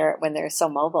people when they're so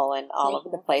mobile and all over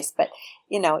the place. But,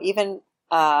 even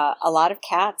a lot of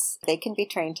cats, they can be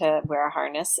trained to wear a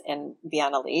harness and be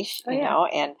on a leash,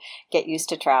 and get used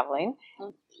to traveling.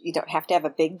 You don't have to have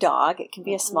a big dog. It can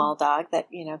be a small dog that,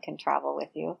 can travel with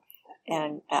you.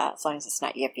 And as long as it's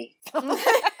not Yippee.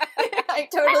 I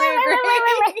totally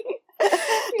agree.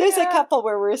 There's a couple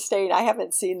where we're staying. I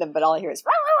haven't seen them, but all I hear is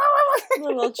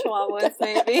little chihuahuas,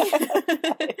 maybe.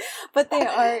 But they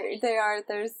are.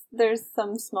 There's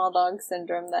some small dog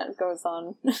syndrome that goes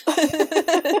on.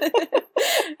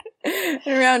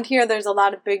 Around here, there's a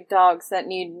lot of big dogs that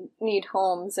need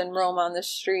homes and roam on the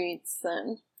streets.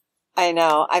 And I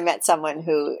know. I met someone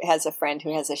who has a friend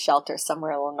who has a shelter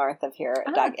somewhere a little north of here,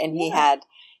 a dog, and he had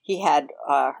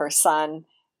her son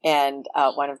and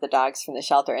one of the dogs from the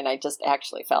shelter, and I just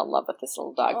actually fell in love with this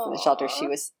little dog from the shelter. She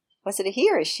was it a he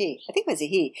or a she? I think it was a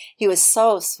he. He was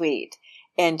so sweet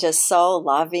and just so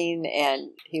loving,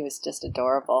 and he was just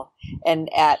adorable.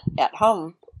 And at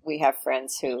home, we have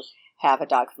friends who have a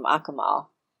dog from Akumal.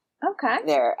 Okay.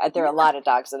 There are a lot of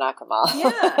dogs in Akumal.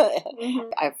 Yeah.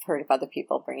 I've heard of other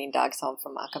people bringing dogs home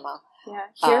from Akumal. Yeah,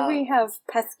 here we have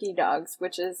pesky dogs,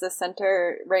 which is a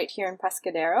center right here in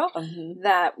Pescadero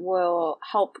that will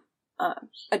help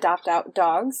adopt out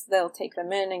dogs. They'll take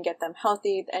them in and get them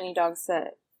healthy. Any dogs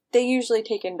that they usually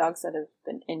take in dogs that have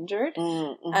been injured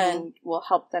and will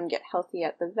help them get healthy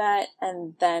at the vet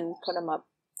and then put them up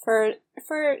for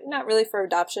not really for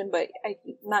adoption, but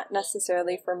not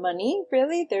necessarily for money,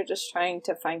 really. They're just trying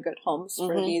to find good homes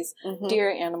for these dear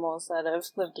animals that have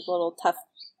lived a little tough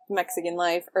Mexican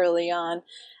life early on.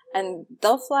 And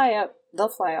they'll fly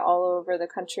all over the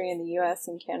country in the U.S.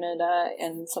 and Canada,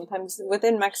 and sometimes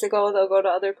within Mexico. They'll go to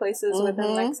other places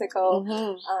within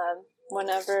Mexico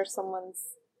whenever someone's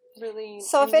really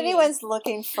so if anyone's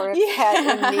looking for a pet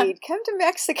in need, come to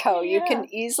Mexico. You can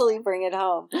easily bring it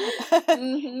home.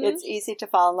 It's easy to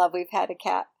fall in love. We've had a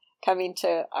cat coming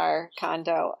to our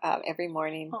condo every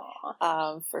morning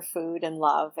for food and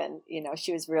love, and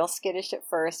she was real skittish at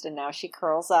first, and now she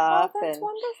curls up. That's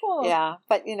wonderful. Yeah,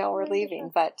 but we're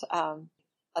leaving, but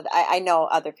I know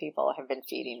other people have been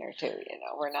feeding her too.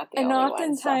 We're not the only ones. And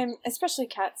oftentimes, especially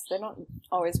cats, they don't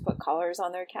always put collars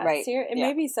on their cats here. It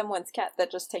may be someone's cat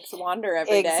that just takes a wander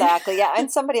every day. Exactly, yeah.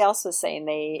 And somebody else was saying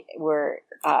they were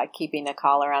keeping a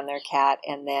collar on their cat,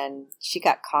 and then she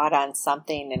got caught on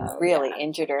something and really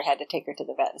injured her, had to take her to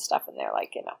the vet and stuff, and they're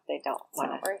like, they don't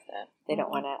want to. They don't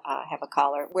want to have a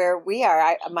collar. Where we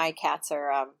are, my cats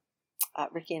are...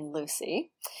 Ricky and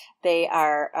Lucy. They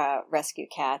are rescue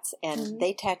cats, and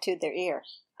they tattooed their ear.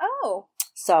 Oh,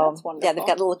 so they've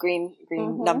got little green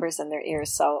numbers in their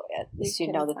ears, so at least you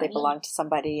know that they belong to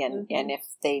somebody, and if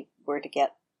they were to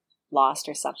get lost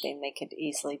or something, they could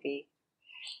easily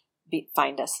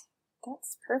find us.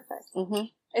 That's perfect.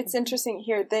 It's interesting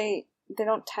here. They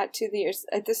don't tattoo the ears.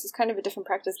 This is kind of a different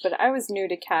practice, but I was new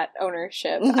to cat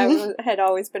ownership. I had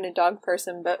always been a dog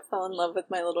person, but fell in love with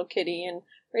my little kitty and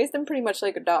raised him pretty much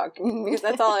like a dog because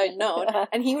that's all I'd known.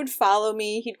 And he would follow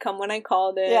me. He'd come when I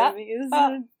called him. Yeah. He was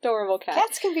an adorable cat.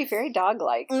 Cats can be very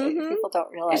dog-like. People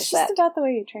don't realize that. It's just about the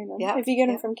way you train them. Yeah. If you get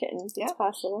them from kittens, it's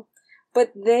possible.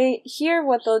 But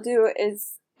what they'll do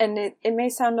is, and it may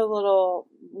sound a little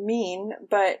mean,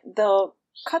 but they'll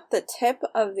cut the tip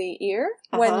of the ear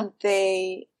when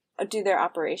they do their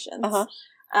operations.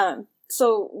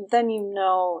 So then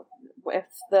if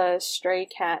the stray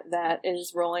cat that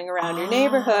is rolling around your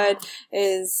neighborhood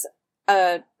has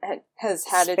had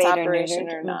its operation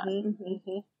or not.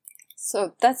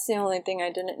 So that's the only thing I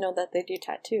didn't know, that they do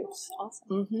tattoos.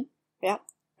 Awesome. Yeah.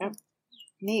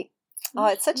 Neat. Oh,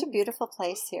 it's such a beautiful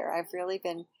place here. I've really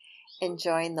been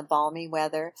enjoying the balmy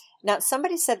weather. Now,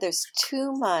 somebody said there's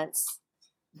 2 months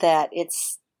that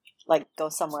it's like go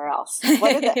somewhere else.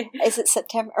 What are is it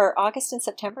September or August and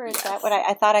September? Is that what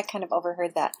I thought? I kind of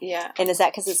overheard that. Yeah. And is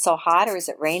that because it's so hot, or is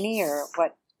it rainy, or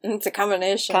what? It's a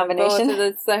combination.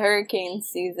 It's the hurricane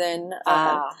season.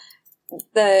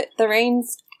 The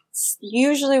rains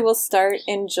usually will start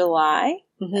in July,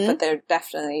 but they're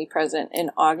definitely present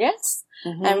in August.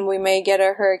 And we may get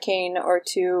a hurricane or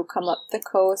two come up the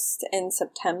coast in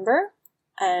September,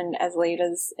 and as late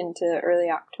as into early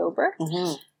October.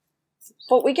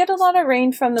 But we get a lot of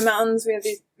rain from the mountains. We have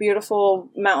these beautiful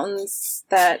mountains,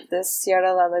 the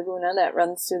Sierra La Laguna, that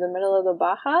runs through the middle of the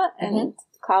Baja, and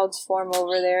clouds form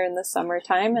over there in the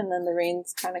summertime, and then the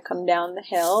rains kind of come down the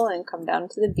hill and come down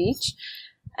to the beach.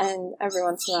 And every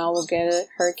once in a while we'll get a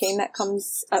hurricane that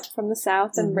comes up from the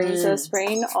south and brings us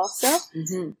rain also.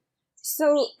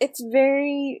 So it's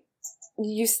very...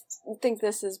 You think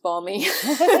this is balmy.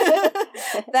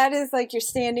 That is like you're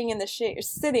standing in the shade, you're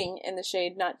sitting in the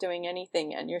shade, not doing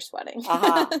anything, and you're sweating.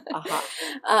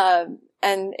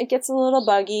 And it gets a little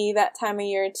buggy that time of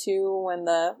year too, when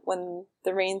the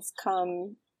rains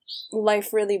come.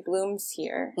 Life really blooms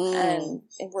here, and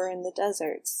we're in the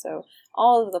desert, so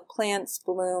all of the plants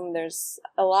bloom. There's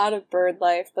a lot of bird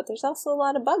life, but there's also a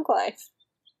lot of bug life.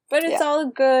 But it's all a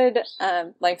good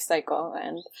life cycle,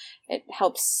 and it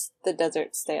helps the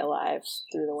desert stay alive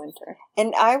through the winter.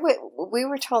 And we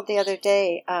were told the other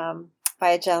day by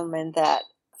a gentleman that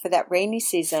for that rainy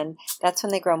season, that's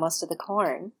when they grow most of the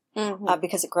corn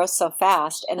because it grows so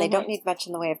fast, and they don't need much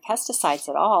in the way of pesticides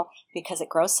at all because it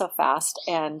grows so fast.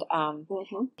 And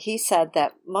he said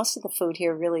that most of the food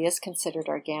here really is considered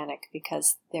organic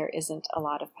because there isn't a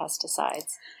lot of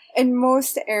pesticides. In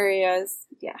most areas,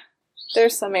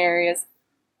 there's some areas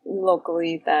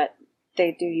locally that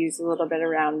they do use a little bit of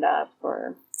Roundup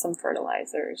or some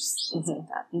fertilizers, things like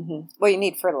that. Well, you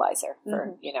need fertilizer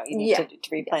for you need to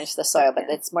replenish the soil, but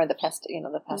it's more the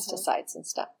pesticides and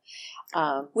stuff.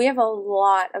 We have a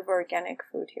lot of organic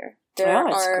food here.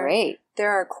 It's great.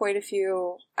 There are quite a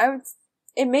few.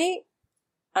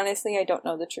 Honestly, I don't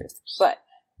know the truth, but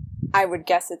I would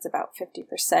guess it's about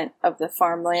 50% of the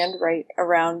farmland right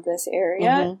around this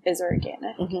area is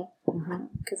organic.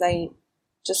 Because I,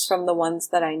 just from the ones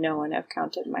that I know and have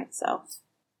counted myself.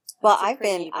 Well, I've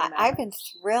been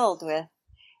thrilled with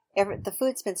the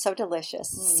food's been so delicious,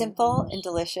 simple and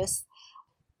delicious.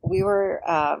 We were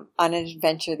on an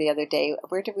adventure the other day.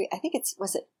 I think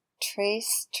was it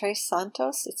Tres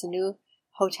Santos? It's a new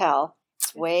hotel.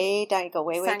 It's way down. You go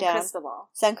way down.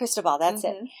 San Cristobal, that's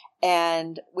it.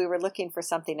 And we were looking for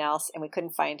something else, and we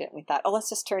couldn't find it. And we thought, let's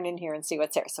just turn in here and see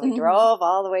what's there. So we drove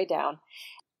all the way down.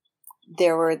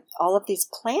 There were all of these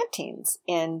plantings,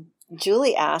 and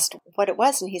Julie asked what it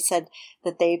was, and he said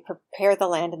that they prepare the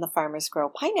land and the farmers grow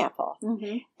pineapple.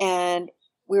 And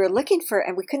we were looking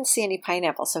and we couldn't see any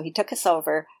pineapple, so he took us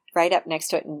over right up next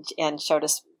to it and showed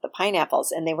us the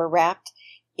pineapples, and they were wrapped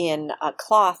in a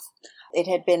cloth. It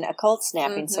had been a cold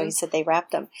snapping, so he said they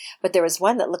wrapped them. But there was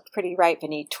one that looked pretty ripe,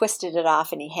 and he twisted it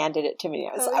off, and he handed it to me.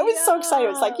 I was so excited.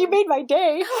 It was like, you made my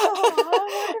day.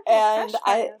 And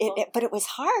but it was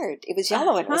hard. It was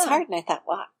yellow, and it was hard. And I thought,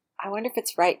 wow, I wonder if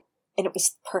it's ripe. And it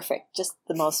was perfect, just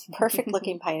the most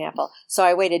perfect-looking pineapple. So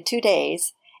I waited 2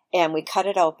 days, and we cut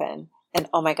it open. And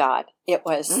oh, my God, it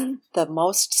was the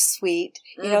most sweet.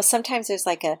 You know, sometimes there's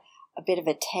like a bit of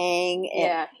a tang.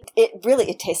 And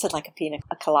it tasted like a pina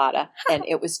colada. And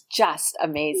it was just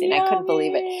amazing. I couldn't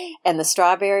believe it. And the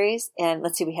strawberries. And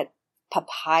let's see, we had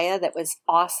papaya that was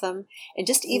awesome. And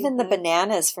just even the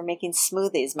bananas for making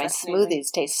smoothies. My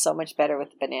smoothies taste so much better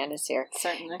with the bananas here.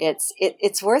 Certainly.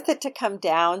 It's worth it to come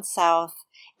down south,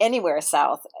 anywhere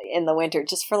south in the winter,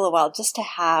 just for a little while, just to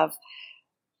have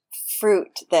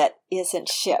fruit that isn't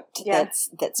shipped, that's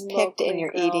picked and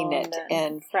you're eating it,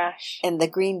 and fresh. And the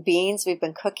green beans, we've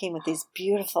been cooking with these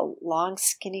beautiful long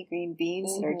skinny green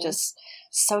beans that are just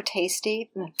so tasty.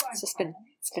 It's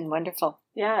been wonderful.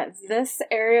 Yeah, this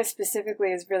area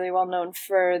specifically is really well known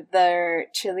for their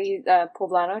chili,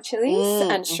 poblano chilies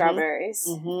and strawberries.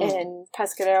 In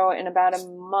Pescadero, in about a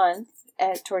month,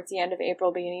 towards the end of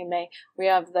April, beginning of May, we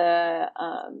have the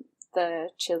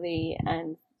chili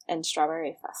and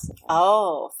strawberry festival.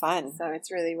 Oh, fun. So it's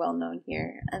really well known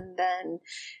here. And then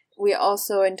we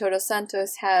also in Todos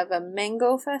Santos have a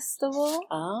mango festival.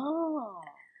 Oh.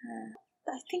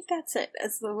 I think that's it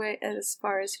as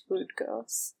far as food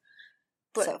goes.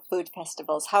 But, so food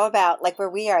festivals. How about like where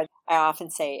we are? I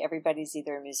often say everybody's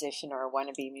either a musician or a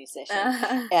wannabe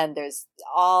musician. And there's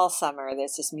all summer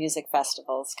there's just music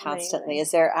festivals constantly.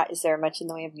 Amazing. Is there much in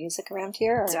the way of music around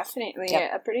here? Or? Definitely. Yep.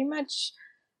 Yeah, pretty much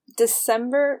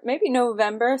December, maybe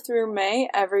November through May,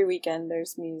 every weekend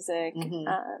there's music.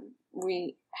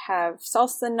 We have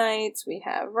salsa nights, we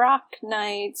have rock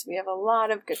nights, we have a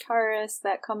lot of guitarists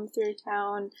that come through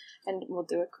town and we'll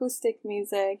do acoustic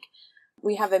music.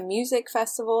 We have a music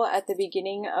festival at the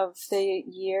beginning of the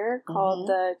year called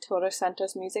the Todos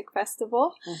Santos Music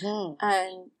Festival.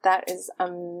 And that is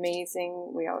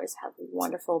amazing. We always have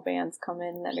wonderful bands come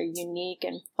in that are unique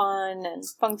and fun and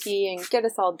funky and get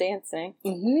us all dancing.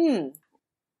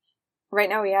 Right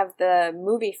now we have the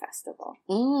movie festival,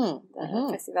 the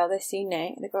Festival de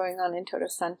Cine, going on in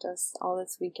Todos Santos all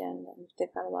this weekend. And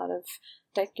they've got a lot of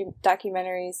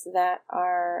documentaries that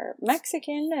are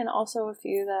Mexican and also a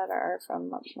few that are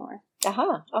from up north.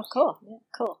 Oh, cool. Yeah.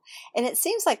 Cool. And it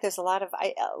seems like there's a lot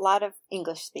of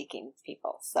English-speaking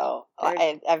people. So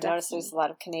I've noticed there's a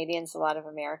lot of Canadians, a lot of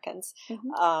Americans.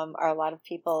 Are a lot of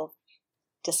people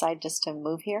decide just to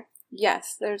move here?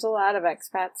 Yes, there's a lot of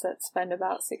expats that spend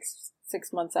about six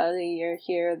months out of the year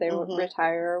here. They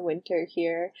retire or winter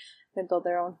here. They build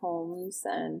their own homes,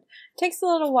 and it takes a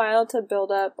little while to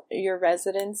build up your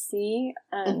residency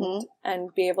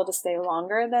and be able to stay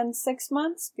longer than 6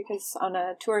 months, because on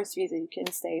a tourist visa you can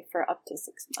stay for up to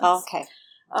 6 months. Okay.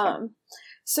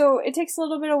 So it takes a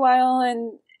little bit of while,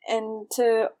 and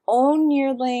to own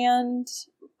your land,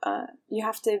 you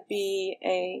have to be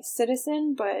a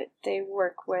citizen, but they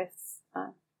work with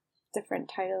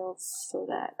different titles so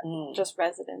that just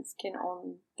residents can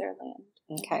own their land.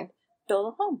 Okay.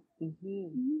 Build a home.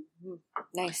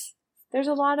 Nice. There's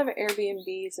a lot of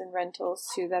Airbnbs and rentals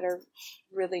too that are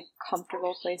really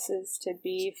comfortable places to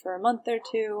be for a month or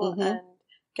two and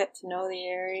get to know the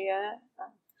area.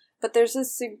 But there's a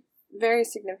very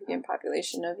significant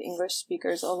population of English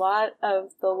speakers. A lot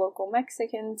of the local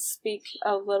Mexicans speak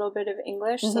a little bit of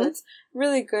English, so it's a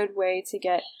really good way to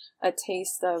get a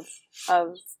taste of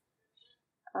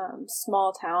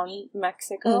small town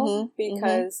Mexico,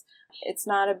 because it's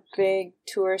not a big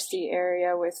touristy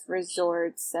area with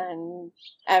resorts and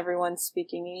everyone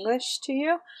speaking English to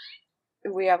you.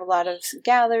 We have a lot of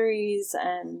galleries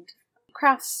and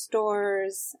craft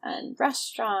stores and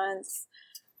restaurants.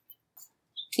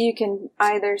 you can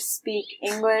either speak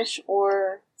English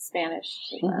or Spanish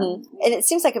to them. Mm-hmm. And it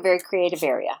seems like a very creative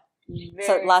area. Very,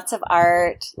 so lots of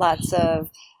art, lots of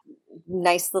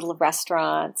nice little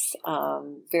restaurants,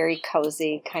 very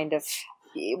cozy, kind of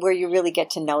where you really get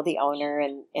to know the owner,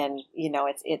 and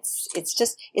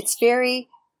it's very,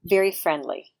 very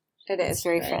friendly. It's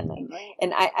very friendly.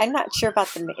 And I'm not sure about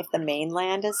if the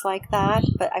mainland is like that,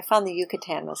 but I found the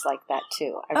Yucatan was like that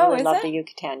too. I really love the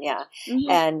Yucatan, yeah. Mm-hmm.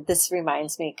 And this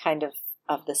reminds me kind of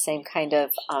the same kind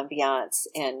of ambiance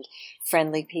and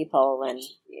friendly people, and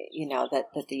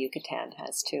that the Yucatan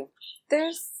has too.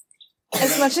 There's,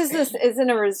 as much as this isn't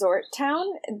a resort town,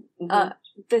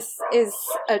 this is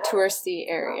a touristy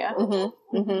area.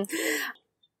 Mm-hmm. Mm-hmm.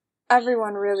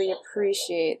 Everyone really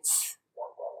appreciates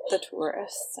the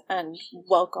tourists and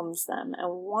welcomes them and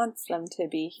wants them to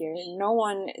be here. No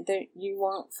one, you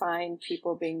won't find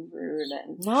people being rude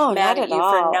and mad at you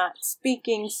for not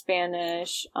speaking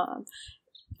Spanish.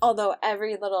 Although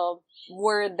every little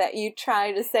word that you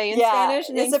try to say in Spanish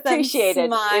makes appreciated.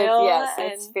 Them smile.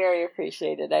 It's very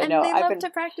appreciated. I know. And they love to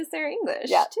practice their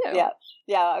English too.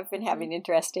 Yeah. I've been having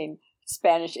interesting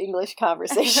Spanish-English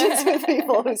conversations with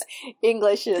people whose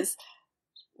English is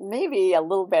maybe a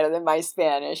little better than my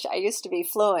Spanish. I used to be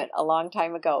fluent a long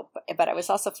time ago, but I was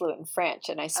also fluent in French,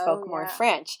 and I spoke more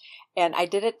French. And I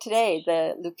did it today.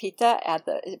 The Lupita at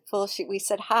the pool, we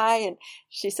said hi, and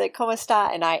she said, "¿Cómo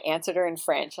está?" And I answered her in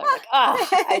French. I'm like,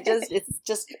 it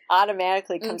just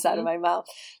automatically comes out of my mouth.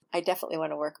 I definitely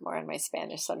want to work more on my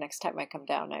Spanish, so next time I come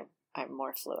down, I'm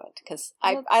more fluent, because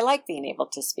I like being able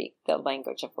to speak the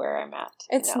language of where I'm at.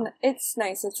 It's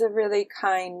nice. It's a really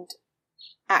kind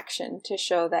action to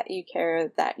show that you care,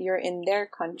 that you're in their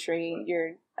country,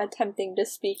 you're attempting to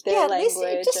speak their language.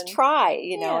 At least just try,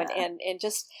 and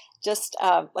just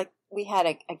like we had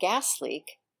a gas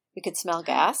leak. We could smell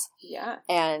gas. Yeah.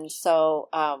 And so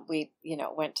we,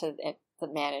 went to the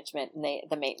management, and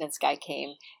the maintenance guy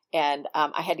came, and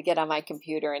I had to get on my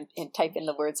computer and type in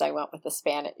the words I want with the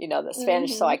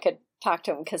Spanish, so I could talk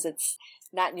to him, because it's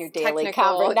not in your daily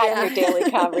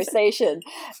conversation.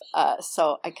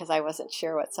 So because I wasn't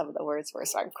sure what some of the words were,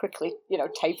 so I'm quickly,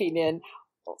 typing in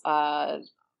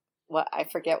I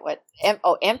forget what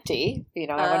empty. I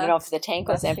want to know if the tank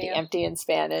was empty in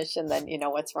Spanish, and then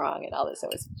what's wrong and all this. It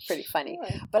was pretty funny,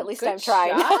 but at least I'm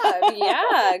trying.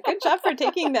 Yeah, good job for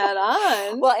taking that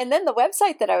on. Well, and then the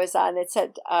website that I was on, it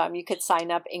said you could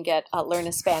sign up and get learn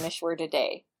a Spanish word a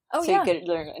day. You could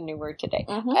learn a new word today,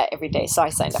 every day. So I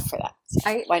signed up for that.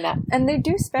 So why not? And they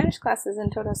do Spanish classes in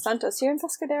Todos Santos. Here in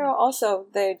Pescadero also,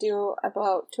 they do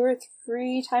about 2 or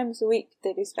 3 times a week,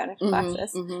 they do Spanish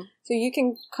classes. Mm-hmm. So you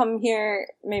can come here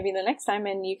maybe the next time,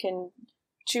 and you can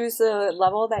choose the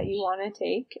level that you want to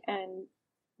take and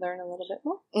learn a little bit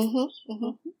more. Mm-hmm.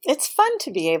 Mm-hmm. It's fun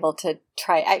to be able to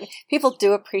try. People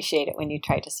do appreciate it when you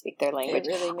try to speak their language.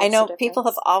 It really makes a difference. People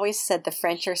have always said the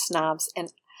French are snobs,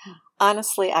 and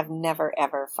honestly, I've never,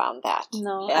 ever found that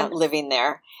living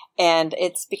there. And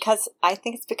I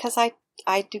think it's because I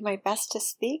do my best to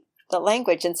speak the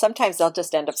language. And sometimes they'll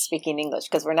just end up speaking English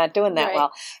because we're not doing that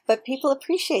well. But people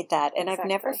appreciate that. And I've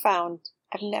never,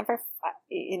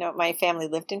 my family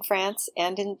lived in France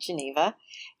and in Geneva.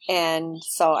 And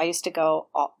so I used to go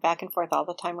back and forth all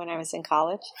the time when I was in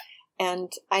college.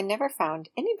 And I never found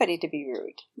anybody to be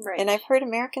rude. Right. And I've heard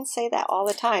Americans say that all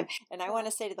the time. And I want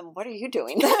to say to them, what are you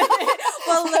doing?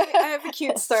 Well, I have a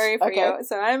cute story for you.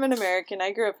 So I'm an American.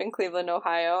 I grew up in Cleveland,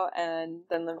 Ohio, and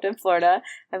then lived in Florida.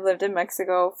 I've lived in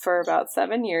Mexico for about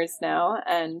 7 years now.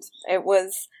 And it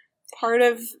was part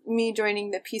of me joining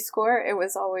the Peace Corps. It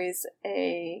was always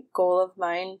a goal of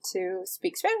mine to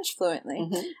speak Spanish fluently.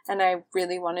 Mm-hmm. And I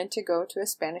really wanted to go to a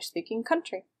Spanish-speaking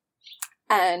country.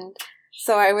 And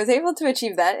so I was able to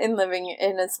achieve that in living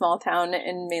in a small town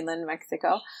in mainland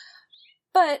Mexico.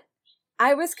 But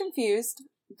I was confused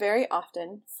very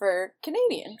often for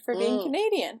being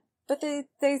Canadian. But they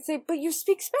say, but you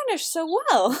speak Spanish so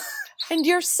well, and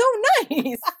you're so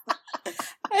nice.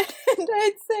 And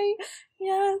I'd say,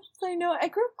 yes, I know. I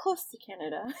grew up close to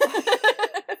Canada.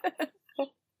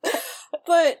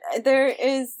 But there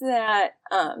is that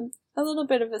a little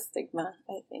bit of a stigma,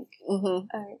 I think,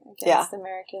 against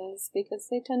Americans, because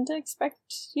they tend to expect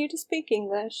you to speak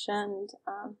English, and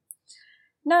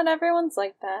not everyone's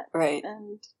like that. Right.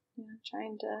 And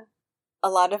trying to... A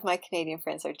lot of my Canadian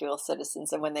friends are dual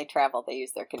citizens, and when they travel, they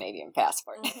use their Canadian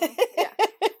passport. Mm-hmm.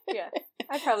 Yeah,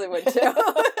 I probably would too.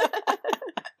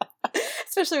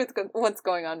 Especially with what's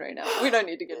going on right now. We don't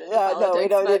need to get into politics. No, we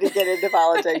don't need to get into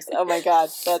politics. Oh my God,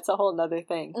 that's a whole nother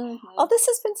thing. Mm-hmm. Oh, this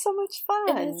has been so much fun.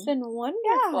 It has been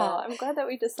wonderful. Yeah. I'm glad that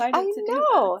we decided to do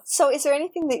that. So is there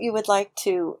anything that you would like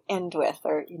to end with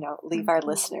or, leave our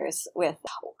listeners with?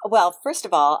 Well, first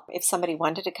of all, if somebody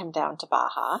wanted to come down to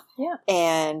Baja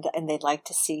and they'd like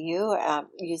to see you,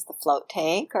 use the float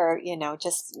tank or,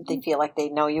 just they feel like they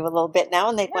know you a little bit now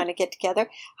and they'd want to get together,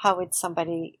 how would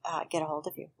somebody get a hold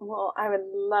of you? Well, I would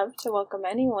love to welcome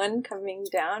anyone coming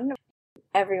down.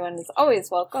 Everyone is always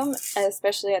welcome,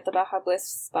 especially at the Baja Bliss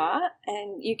Spa.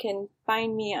 And you can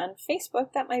find me on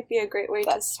Facebook. That might be a great way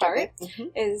to start. Mm-hmm.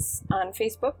 Is on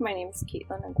Facebook. My name is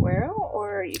Caitlin Aguero.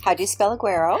 Or how do you spell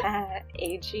Aguero?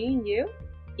 Aguero.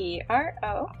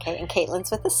 Okay, and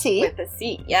Caitlin's with a C. With a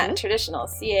C, yeah. Mm-hmm. Traditional,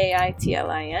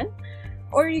 Caitlin.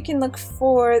 Or you can look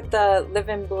for the Live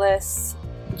in Bliss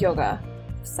yoga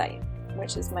site,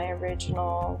 which is my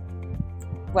original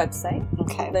website.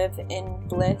 Okay.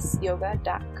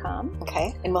 liveinblissyoga.com.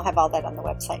 Okay. And we'll have all that on the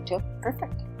website too.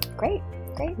 Perfect. Great.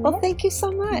 Well, thank you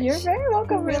so much. You're very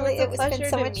welcome. Really, it's been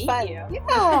so much fun. Yeah,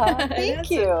 thank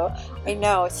you. I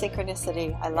know,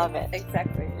 synchronicity. I love it.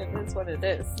 Exactly. It is what it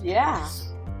is. Yeah.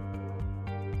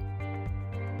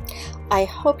 I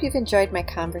hope you've enjoyed my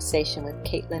conversation with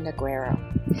Caitlin Aguero.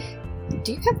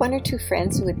 Do you have one or two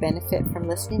friends who would benefit from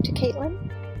listening to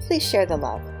Caitlin? Please share the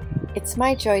love. It's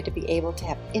my joy to be able to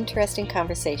have interesting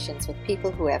conversations with people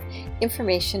who have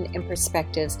information and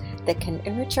perspectives that can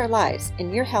enrich our lives,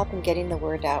 and your help in getting the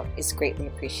word out is greatly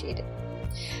appreciated.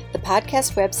 The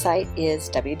podcast website is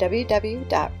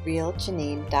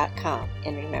www.realjanine.com,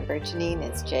 and remember, Janine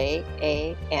is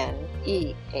Janean.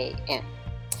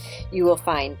 You will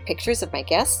find pictures of my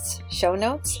guests, show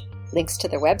notes, links to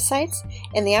their websites,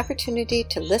 and the opportunity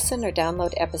to listen or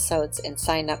download episodes and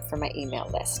sign up for my email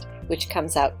list, which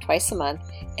comes out twice a month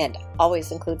and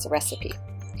always includes a recipe.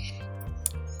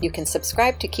 You can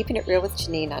subscribe to Keeping It Real with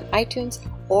Janine on iTunes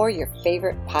or your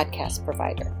favorite podcast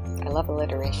provider. I love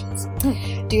alliterations.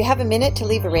 Do you have a minute to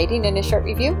leave a rating and a short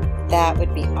review? That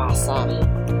would be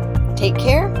awesome. Take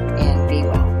care and be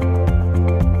well.